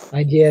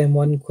idea in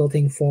one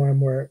quilting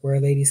forum where a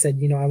lady said,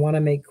 you know, I want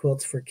to make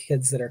quilts for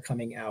kids that are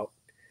coming out,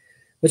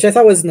 which I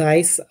thought was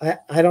nice.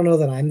 I don't know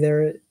that I'm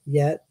there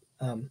yet,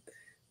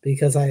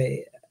 because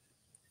I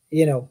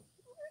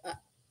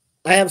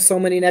have so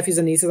many nephews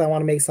and nieces. I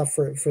want to make stuff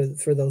for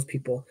those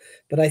people.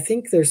 But I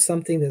think there's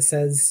something that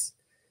says,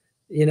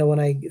 you know, when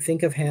I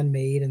think of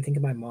handmade and think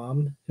of my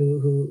mom,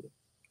 who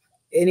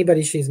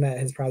anybody she's met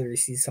has probably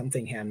received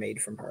something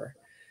handmade from her,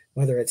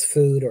 whether it's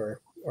food or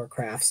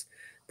crafts.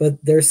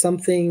 But there's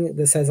something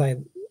that says I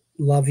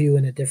love you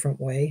in a different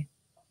way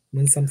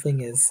when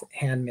something is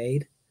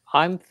handmade.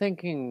 I'm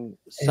thinking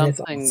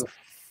something. Awesome.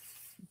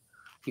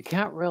 You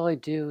can't really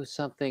do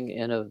something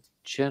in a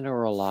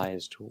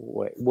generalized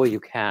way. Well, you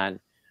can,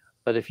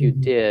 but if you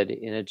did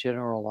in a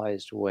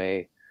generalized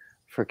way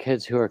for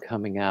kids who are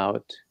coming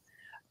out,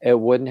 it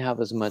wouldn't have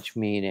as much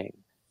meaning.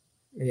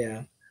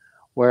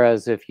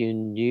 Whereas if you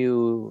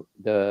knew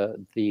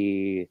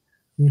the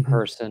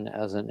person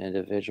as an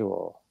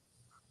individual,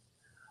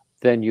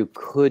 then you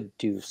could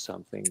do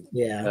something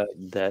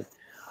that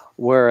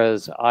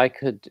whereas I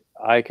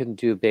can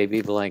do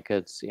baby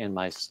blankets in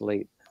my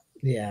sleep.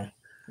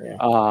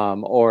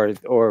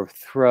 Or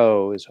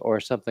throws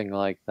or something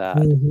like that.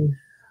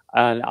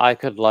 And I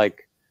could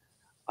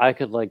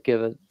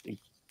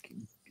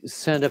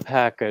send a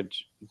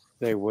package.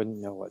 They wouldn't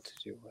know what to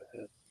do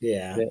with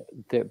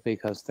it.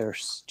 Because they're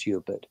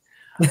stupid.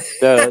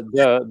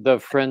 The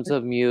friends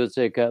of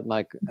music at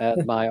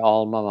my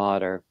alma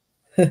mater,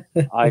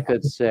 I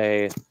could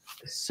say,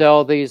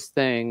 sell these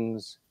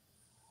things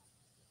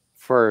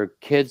for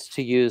kids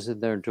to use in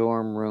their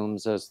dorm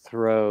rooms as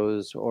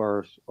throws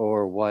or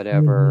Mhm.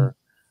 whatever.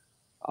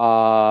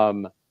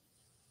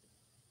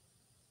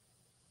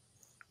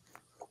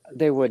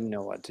 They wouldn't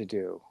know what to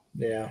do.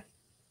 Yeah.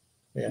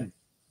 Yeah.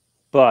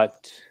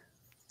 But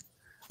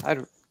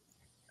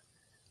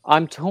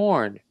I'm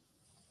torn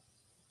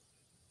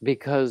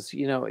because,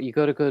 you know, you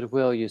go to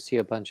Goodwill, you see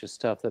a bunch of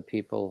stuff that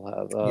people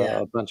have, Yeah.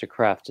 a bunch of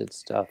crafted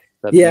stuff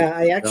that Yeah, people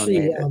I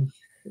actually, donated.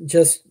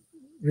 just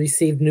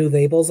received new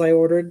labels I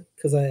ordered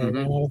because I ran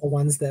Mhm. out of the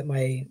ones that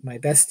my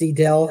bestie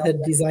Dell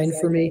had designed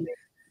for me.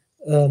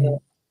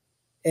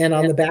 And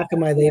on the back of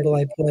my label,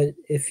 I put,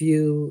 "If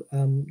you,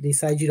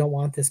 decide you don't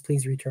want this,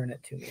 please return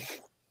it to me."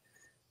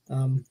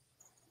 Um,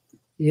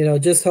 you know,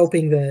 just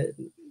hoping that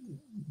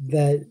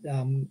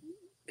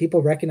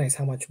people recognize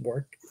how much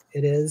work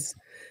it is.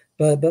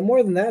 But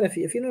more than that, if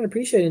you don't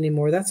appreciate it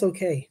anymore, that's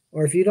okay.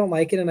 Or if you don't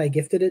like it and I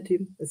gifted it to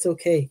you, it's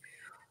okay.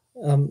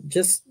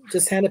 Just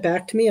hand it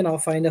back to me and I'll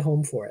find a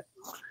home for it.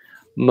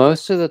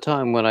 Most of the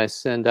time when I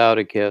send out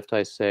a gift,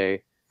 I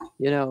say,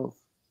 you know,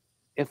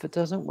 if it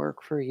doesn't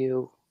work for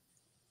you,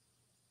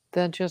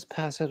 then just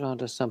pass it on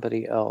to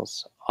somebody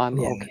else. I'm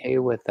Yeah, okay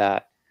with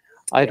that.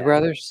 I'd yeah,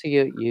 rather see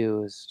it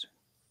used.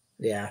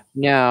 yeah.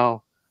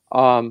 Now,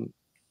 I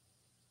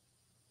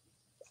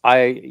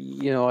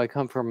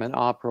come from an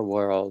opera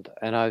world,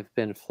 and I've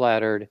been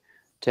flattered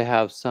to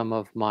have some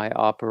of my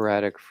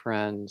operatic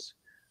friends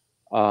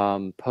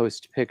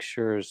post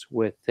pictures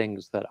with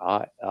things that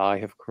I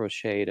have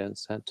crocheted and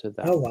sent to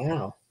Oh them.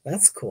 wow,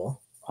 that's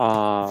cool.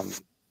 Um,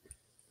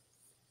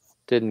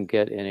 didn't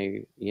get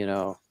any,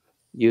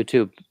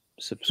 YouTube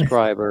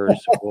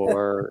subscribers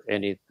or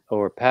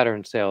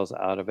pattern sales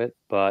out of it,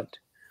 but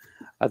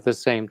at the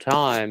same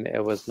time,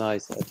 it was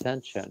nice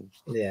attention.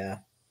 Yeah,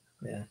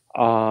 yeah.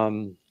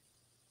 Um,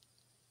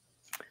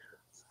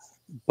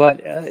 but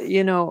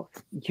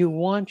you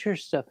want your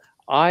stuff.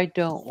 I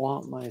don't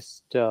want my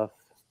stuff.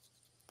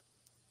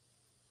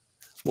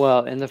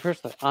 Well, in the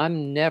first place,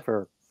 I'm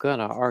never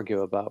gonna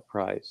argue about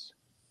price.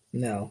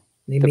 No,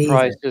 The me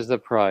price either. is the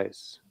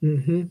price.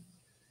 Mm-hmm.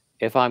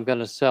 If I'm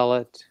gonna sell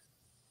it,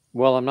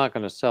 well, I'm not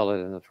gonna sell it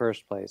in the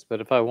first place,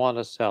 but if I want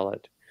to sell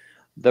it,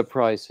 the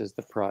price is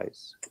the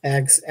price.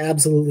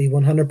 Absolutely,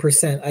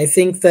 100%. I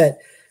think that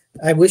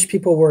I wish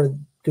people were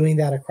doing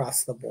that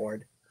across the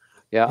board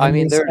Yeah, I and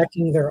mean,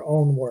 respecting their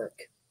own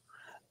work.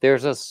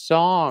 there's a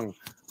song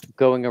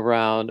going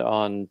around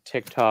on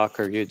TikTok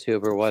or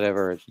YouTube or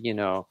whatever,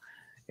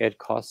 it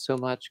costs so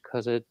much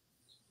because it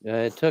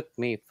took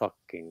me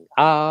fucking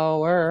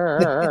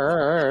hours.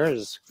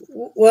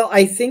 Well,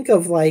 I think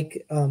of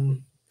like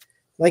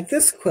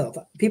this quilt.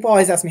 People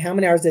always ask me how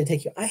many hours did it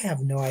take you. I have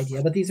no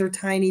idea, but these are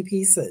tiny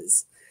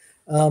pieces.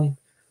 Um,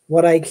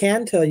 what I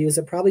can tell you is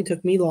it probably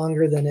took me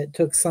longer than it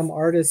took some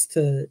artists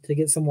to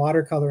get some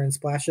watercolor and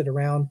splash it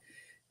around,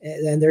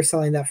 and they're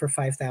selling that for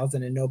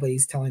 5,000, and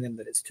nobody's telling them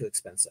that it's too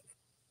expensive.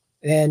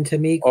 And to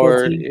me, Or,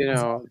 quilting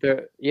is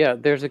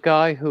there's a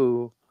guy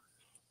who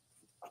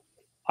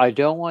I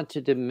don't want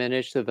to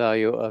diminish the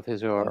value of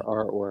his yeah.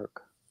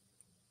 artwork.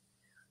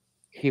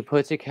 He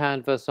puts a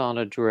canvas on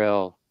a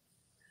drill.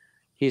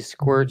 He Mhm.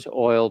 squirts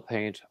oil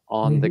paint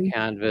on the Mhm.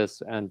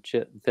 canvas and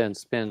then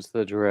spins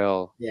the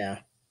drill. Yeah,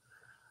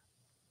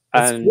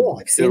 it's cool.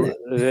 And I've seen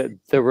it.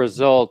 the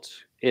result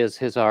is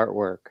his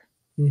artwork.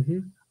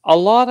 Mhm. A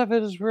lot of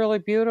it is really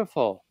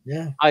beautiful.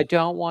 Yeah. I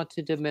don't want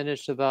to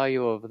diminish the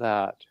value of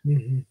that.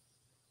 Mhm.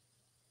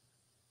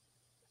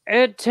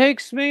 It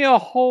takes me a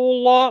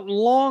whole lot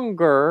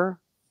longer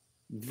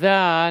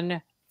than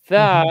Mhm.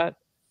 that.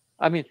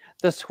 I mean,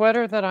 the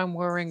sweater that I'm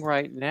wearing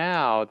right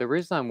now, the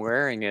reason I'm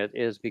wearing it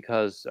is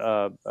because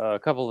a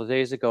couple of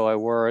days ago I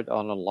wore it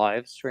on a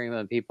live stream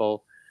and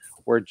people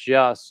were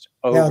just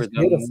Yeah, over it's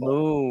the beautiful.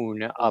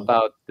 moon Yeah.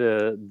 about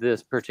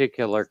this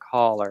particular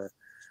collar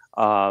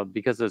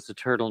because it's a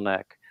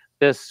turtleneck.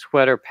 This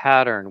sweater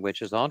pattern,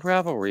 which is on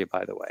Ravelry,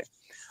 by the way,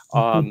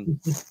 um,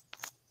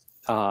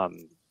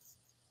 um,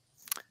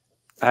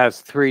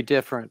 has 3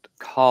 different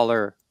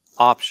collar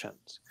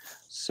options.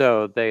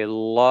 So they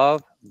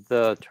love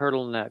the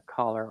turtleneck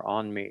collar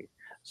on me.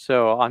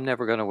 So I'm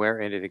never gonna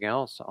wear anything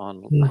else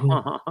on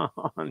Mhm.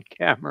 on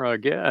camera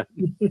again.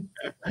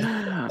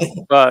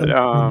 But, That's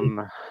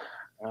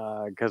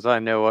funny. 'cause I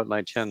know what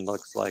my chin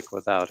looks like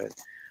without it.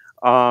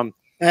 Um,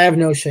 I have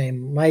no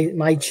shame.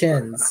 My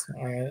chins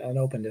are an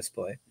open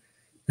display.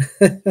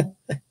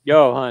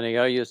 Yo, honey,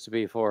 I used to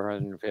be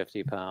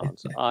 450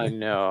 pounds. I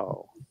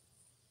know.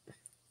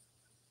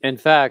 In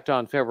fact,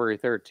 on February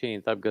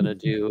 13th, I'm gonna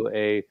do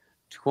a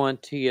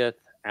 20th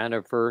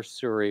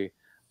anniversary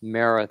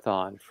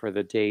marathon for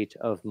the date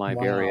of my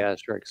Wow,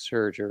 bariatric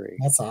surgery.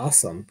 that's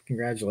awesome.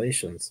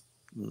 Congratulations.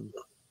 Mm.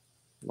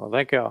 Well,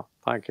 thank you.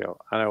 Thank you.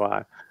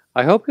 Anyway,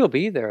 I hope you'll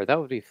be there. That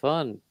would be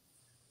fun.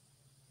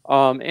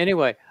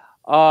 Anyway,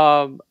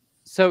 um,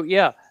 so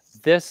yeah,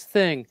 this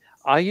thing,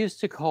 I used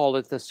to call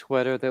it the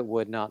sweater that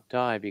would not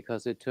die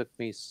because it took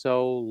me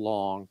so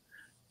long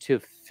to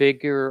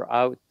figure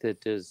out the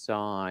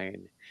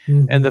design.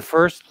 In Mhm. the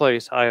first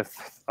place, I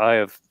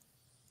have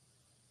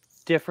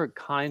different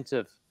kinds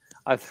of,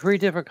 I have 3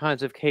 different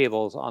kinds of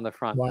cables on the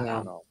front Wow.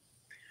 panel.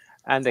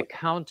 And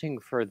accounting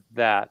for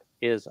that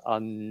is a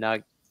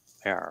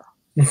nightmare.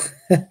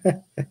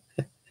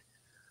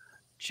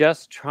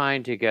 Just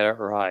trying to get it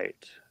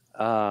right.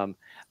 And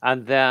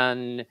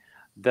then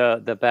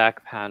the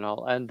back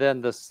panel, and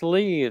then the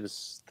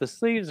sleeves. The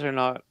sleeves are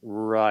not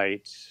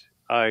right.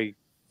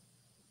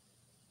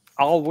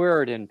 I'll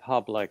wear it in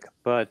public,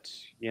 but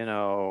you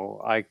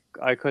know,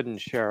 I couldn't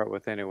share it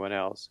with anyone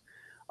else.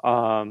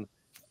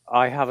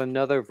 I have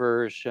another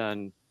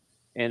version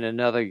in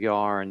another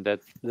yarn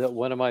that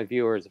one of my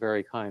viewers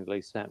very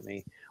kindly sent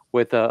me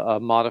with a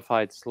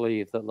modified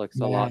sleeve that looks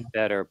a lot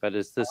better, but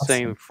it's the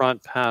same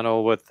front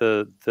panel with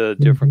the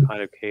different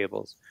kind of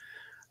cables.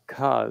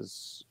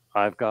 Because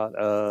I've got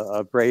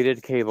a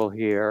braided cable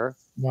here.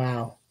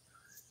 Wow.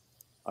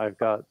 I've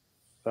got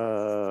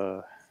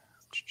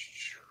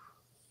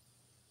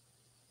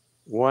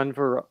one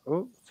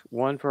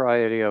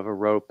variety of a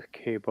rope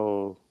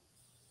cable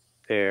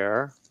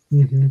there.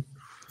 Mm-hmm.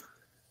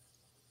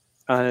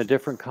 And a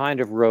different kind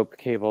of rope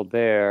cable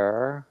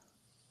there.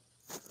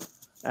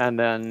 And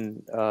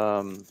then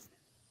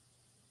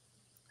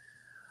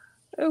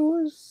it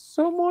was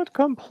somewhat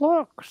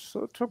complex.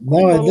 It took it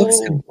looks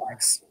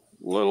complex.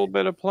 Little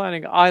bit of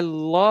planning. I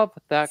love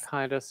that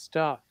kind of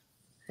stuff.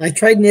 I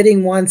tried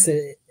knitting once.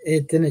 It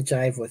didn't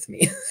jive with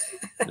me.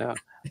 No.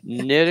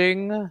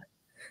 Knitting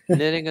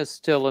is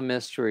still a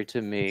mystery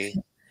to me.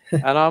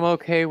 And I'm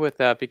okay with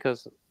that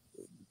because,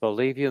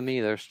 believe you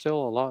me, there's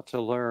still a lot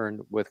to learn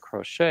with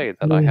crochet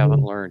that I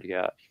haven't learned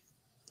yet.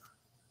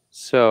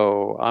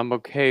 So I'm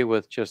okay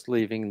with just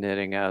leaving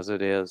knitting as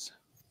it is.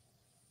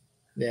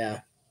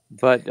 Yeah.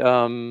 But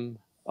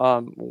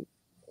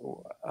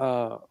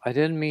I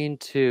didn't mean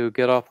to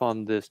get off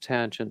on this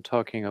tangent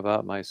talking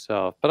about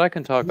myself, but I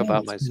can talk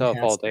about myself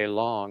all day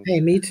long.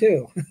 Hey, me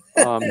too.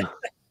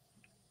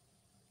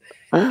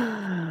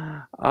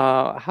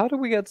 How do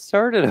we get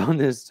started on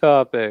this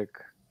topic?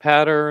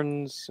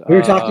 Patterns. We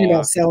were talking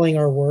about selling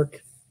our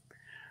work.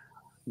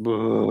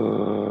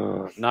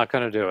 Not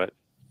going to do it.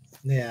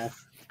 Yeah.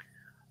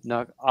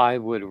 I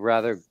would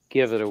rather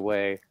give it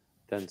away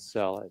than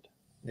sell it.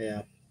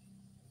 Yeah.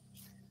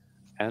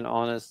 And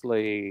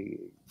honestly,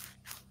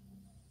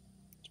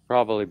 it's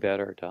probably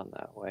better done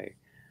that way.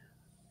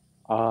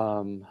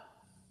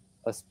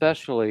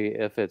 Especially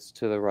if it's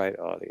to the right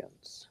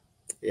audience.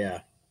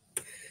 Yeah.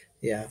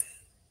 Yeah.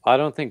 I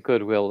don't think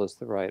Goodwill is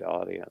the right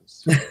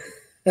audience.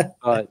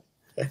 But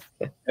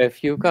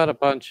if you've got a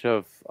bunch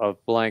of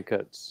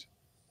blankets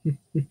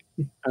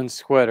and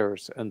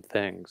sweaters and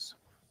things,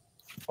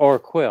 or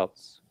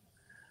quilts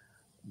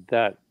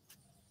that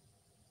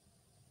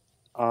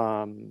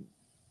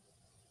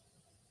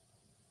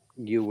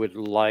you would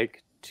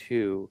like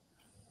to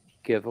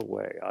give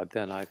away,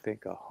 then I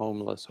think a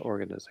homeless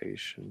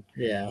organization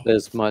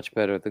is much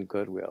better than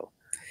Goodwill.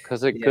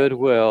 Because at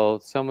Goodwill,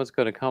 someone's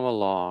going to come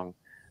along,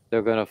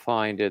 they're going to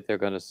find it, they're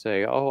going to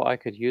say, oh, I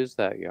could use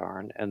that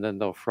yarn, and then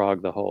they'll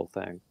frog the whole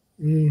thing.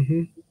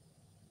 Mm-hmm.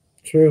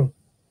 True.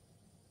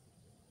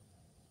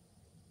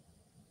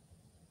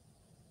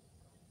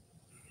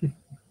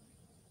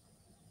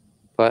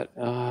 But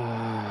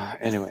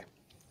anyway.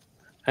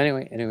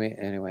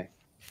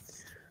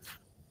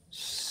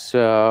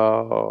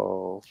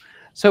 So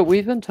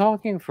we've been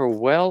talking for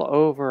well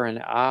over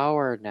an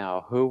hour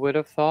now. Who would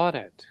have thought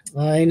it?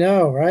 I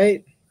know,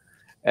 right?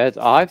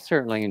 I've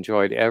certainly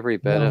enjoyed every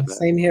bit of it.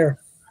 Same here.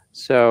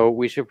 So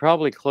we should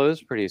probably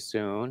close pretty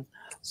soon.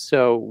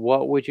 So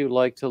what would you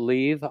like to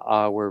leave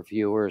our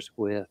viewers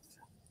with?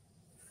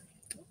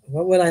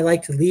 What would I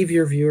like to leave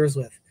your viewers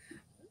with?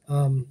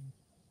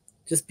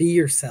 Just be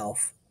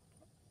yourself.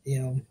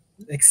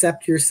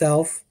 Accept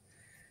yourself,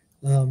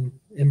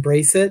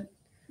 embrace it,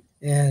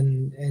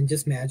 and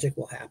just magic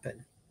will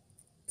happen.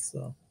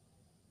 So,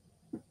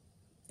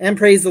 and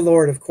praise the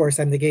Lord, of course.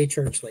 I'm the gay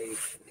church lady.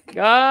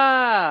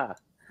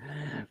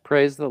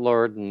 Praise the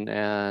Lord and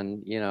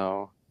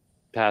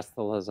pass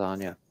the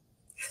lasagna.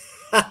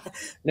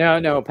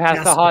 No,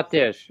 pass the hot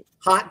dish.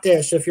 Hot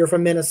dish if you're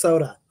from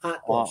Minnesota. Hot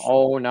dish.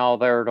 Oh, now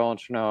there,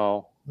 don't you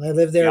know? I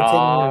lived there 10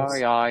 years.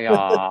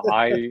 Yeah.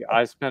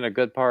 I spent a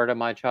good part of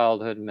my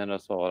childhood in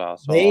Minnesota.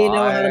 So they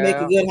know how to make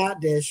a good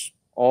hot dish.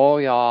 Oh,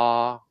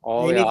 yeah.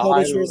 Amy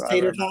Klobuchar's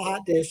tater tot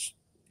hot dish.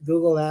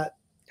 Google that.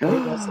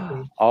 Great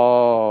recipe.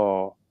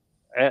 Oh,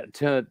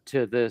 to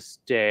this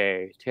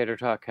day, tater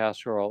tot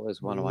casserole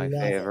is one of my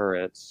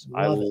favorites.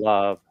 I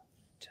love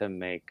to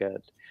make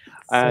it.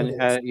 And,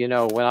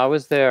 when I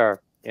was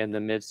there in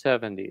the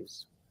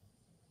mid-70s,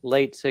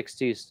 late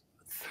 60s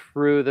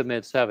through the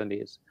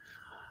mid-70s,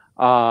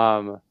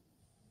 I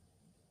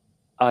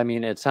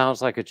mean, it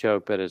sounds like a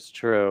joke, but it's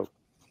true.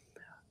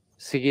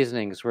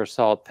 Seasonings were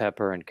salt,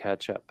 pepper, and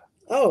ketchup.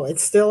 Oh, it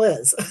still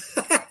is.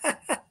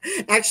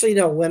 Actually,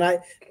 no, when I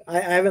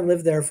haven't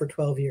lived there for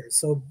 12 years.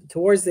 So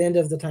towards the end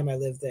of the time I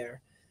lived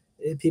there,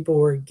 people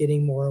were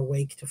getting more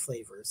awake to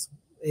flavors.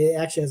 It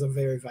actually has a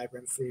very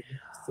vibrant food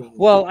thing.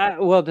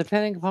 Well,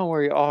 depending upon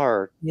where you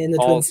are, in the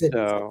Twin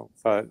Cities.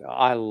 But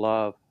I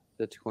love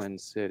the Twin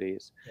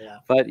Cities. Yeah.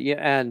 But yeah,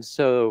 and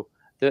so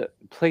the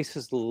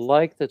places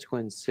like the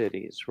Twin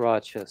Cities,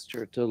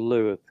 Rochester,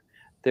 Duluth,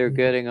 they're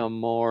getting a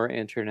more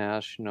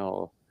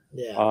international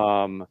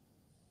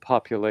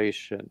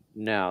population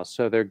now.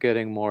 So they're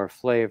getting more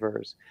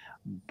flavors.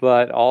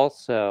 But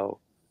also,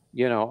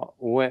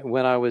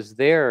 when I was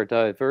there,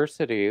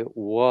 diversity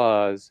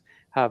was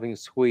having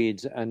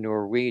Swedes and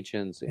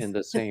Norwegians in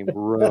the same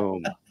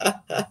room.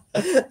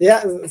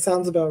 Yeah, it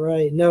sounds about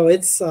right. No,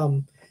 it's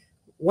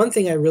one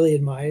thing I really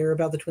admire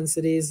about the Twin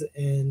Cities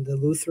and the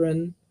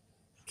Lutheran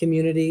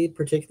community,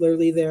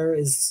 particularly there,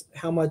 is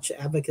how much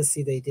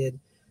advocacy they did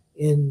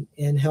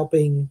in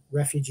helping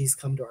refugees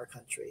come to our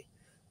country.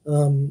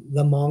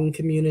 The Hmong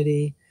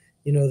community,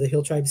 the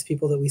Hill Tribes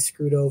people that we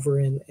screwed over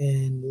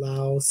in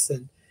Laos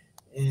and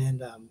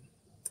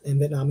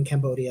Vietnam and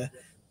Cambodia.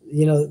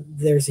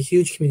 There's a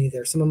huge community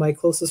there. Some of my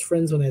closest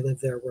friends when I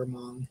lived there were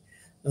Hmong.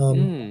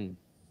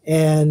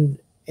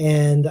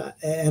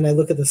 And I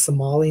look at the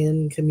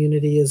Somalian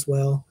community as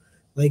well.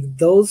 Like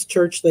those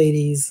church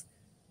ladies,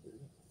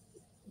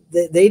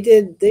 they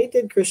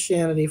did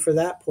Christianity for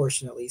that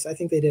portion at least. I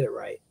think they did it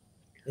right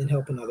in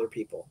helping other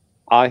people.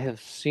 I have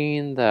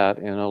seen that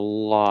in a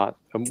lot,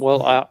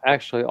 well,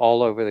 actually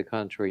all over the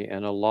country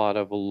in a lot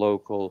of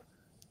local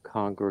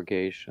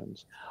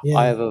congregations. Yeah.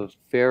 I have a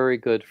very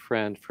good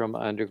friend from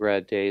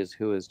undergrad days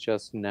who is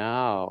just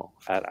now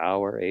at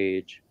our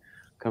age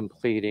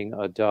completing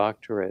a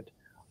doctorate.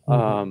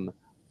 And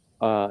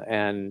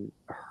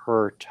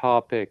her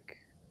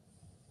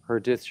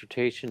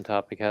dissertation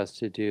topic has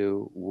to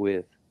do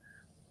with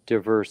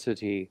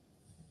diversity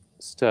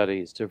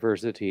studies,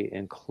 diversity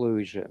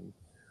inclusion,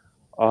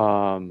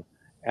 and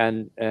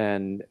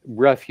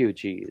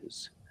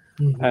refugees.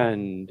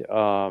 And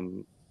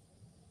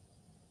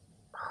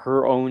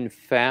her own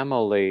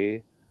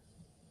family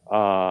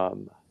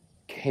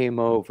came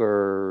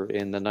over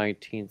in the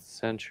 19th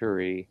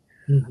century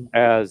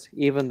as,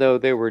 even though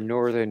they were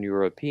Northern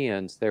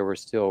Europeans, they were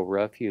still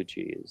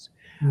refugees.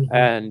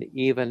 And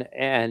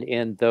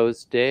in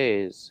those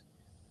days,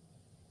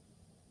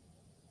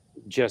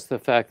 just the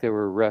fact they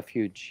were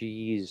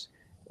refugees,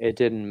 it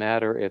didn't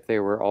matter if they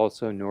were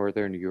also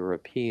Northern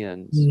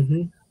Europeans.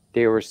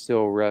 They were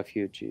still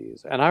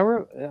refugees. And I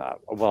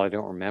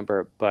don't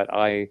remember, but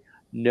I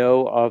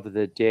know of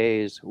the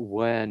days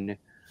when,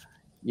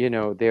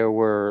 there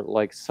were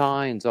like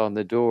signs on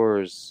the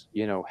doors,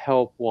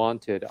 help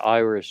wanted,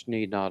 Irish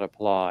need not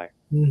apply.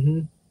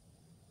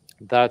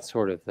 That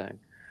sort of thing.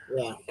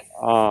 Yeah.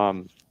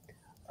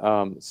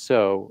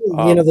 So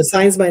the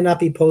signs might not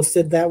be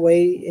posted that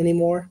way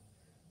anymore,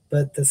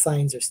 but the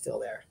signs are still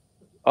there.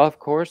 Of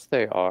course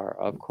they are.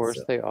 Of course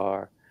they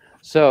are.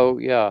 So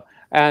yeah,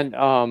 and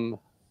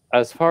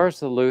as far as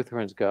the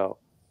Lutherans go,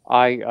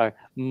 I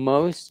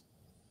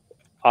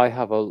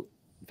have a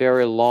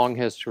very long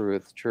history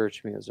with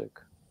church music,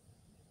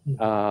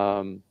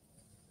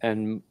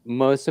 and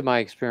most of my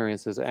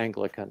experience is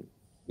Anglican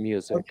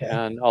music,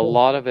 and a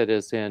lot of it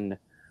is in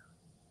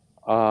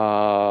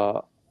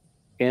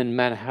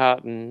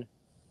Manhattan,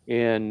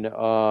 in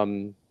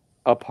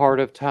a part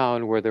of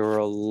town where there were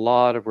a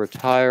lot of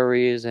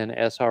retirees and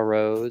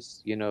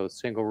SROs,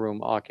 single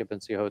room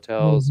occupancy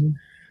hotels,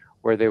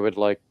 where they would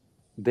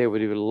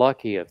be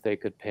lucky if they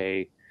could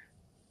pay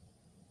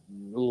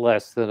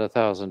less than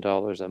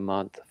 $1,000 a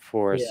month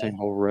for a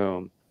single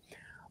room.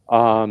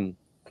 And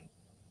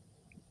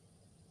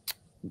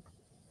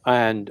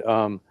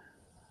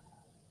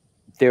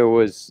there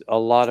was a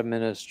lot of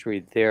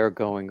ministry there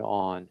going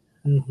on,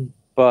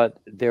 but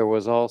there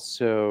was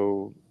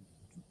also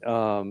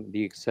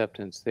the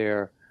acceptance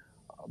there,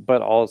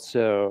 but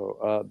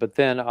also, but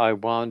then I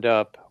wound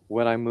up,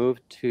 when I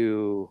moved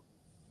to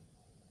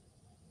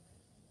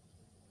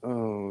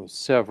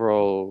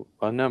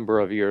a number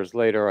of years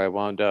later, I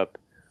wound up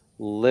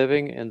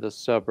living in the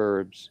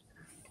suburbs,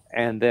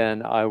 and then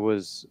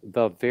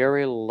the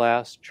very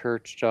last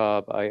church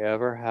job I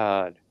ever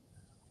had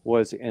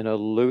was in a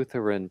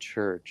Lutheran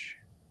church.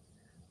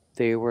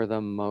 They were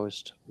the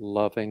most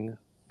loving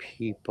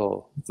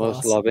people,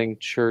 most loving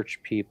church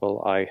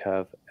people I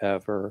have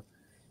ever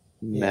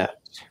met.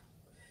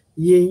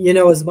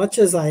 As much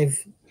as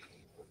I've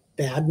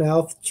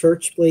badmouthed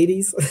church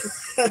ladies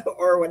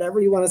or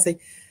whatever you want to say,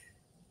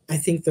 I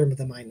think they're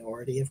the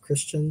minority of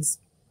Christians.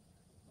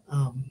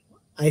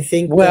 I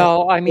think.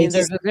 Well,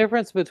 there's a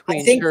difference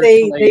between church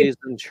ladies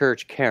and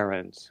church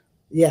Karens.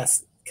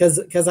 Yes,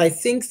 because I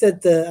think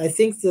that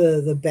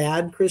the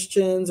bad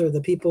Christians, or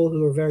the people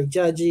who are very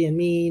judgy and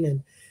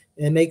mean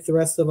and make the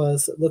rest of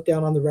us look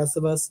down on the rest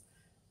of us,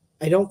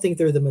 I don't think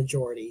they're the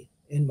majority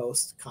in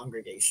most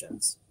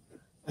congregations.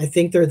 I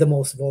think they're the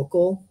most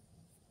vocal,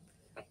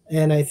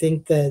 and I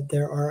think that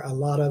there are a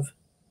lot of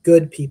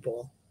good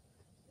people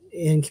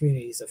in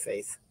communities of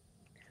faith.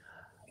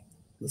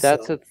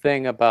 That's a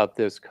thing about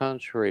this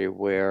country,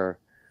 where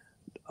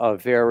a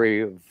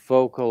very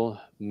vocal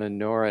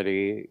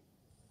minority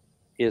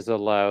is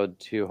allowed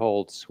to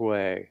hold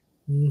sway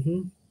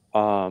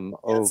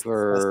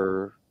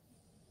over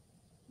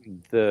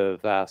the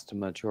vast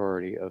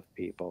majority of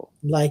people.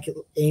 Like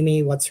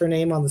Amy, what's her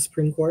name on the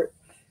Supreme Court?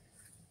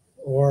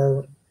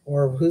 Or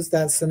who's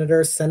that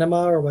senator,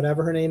 Sinema or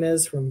whatever her name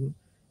is from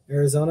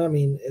Arizona? I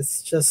mean,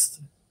 it's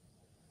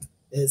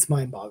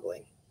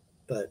mind-boggling,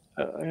 but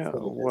Yeah, what it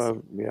is.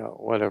 well, yeah,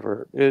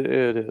 whatever. It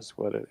is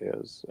what it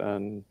is.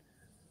 And,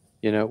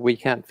 we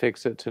can't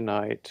fix it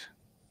tonight.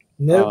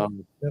 Nope.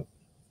 Um, Nope.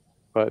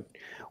 but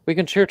we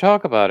can sure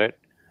talk about it.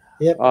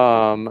 Yep.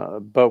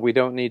 But we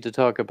don't need to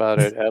talk about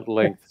it at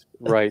length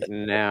right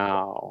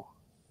now.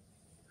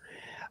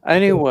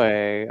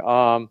 Anyway,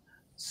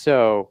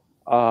 so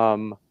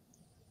I'm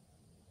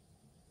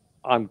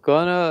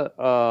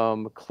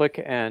gonna click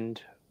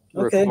end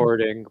Okay.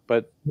 recording,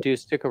 but do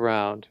stick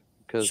around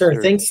because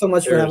Sure. Thanks so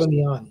much for there's having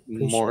me on.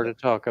 more Appreciate to it.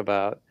 talk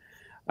about.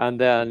 And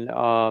then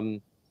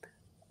um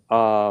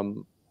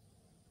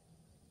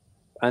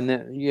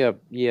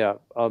yeah,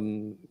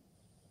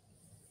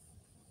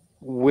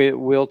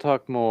 we'll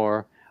talk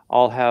more.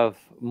 I'll have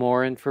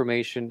more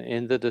information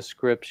in the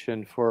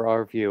description for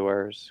our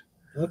viewers,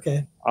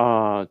 Okay.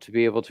 to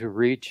be able to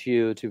reach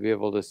you, to be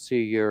able to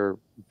see your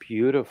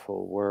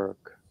beautiful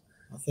work,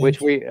 Well, which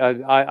thank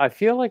you. I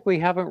feel like we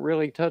haven't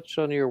really touched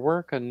on your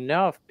work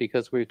enough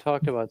because we've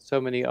talked about so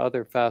many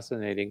other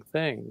fascinating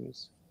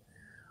things.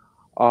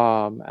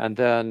 And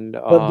then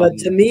But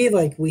to me,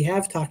 like, we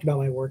have talked about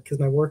my work because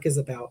my work is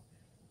about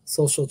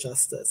social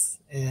justice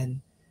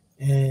and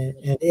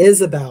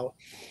is about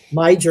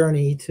my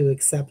journey to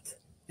accept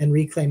and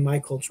reclaim my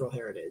cultural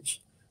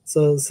heritage.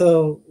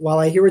 So while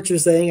I hear what you're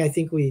saying, I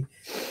think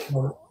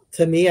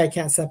to me, I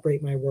can't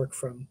separate my work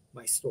from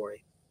my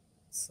story.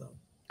 So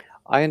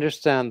I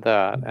understand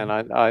that, and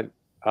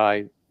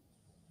I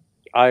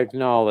I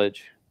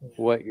acknowledge yeah.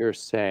 what you're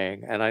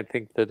saying, and I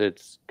think that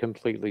it's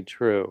completely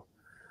true.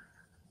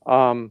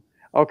 Um,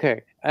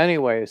 okay.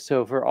 Anyway,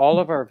 so for all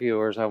of our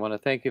viewers, I want to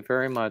thank you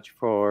very much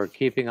for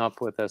keeping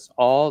up with us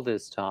all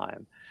this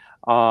time.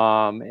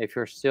 If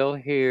you're still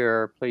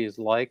here, please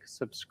like,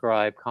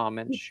 subscribe,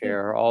 comment,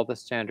 share, all the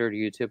standard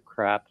YouTube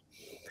crap,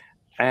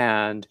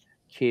 and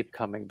keep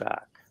coming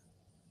back.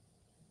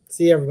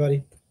 See you,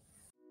 everybody.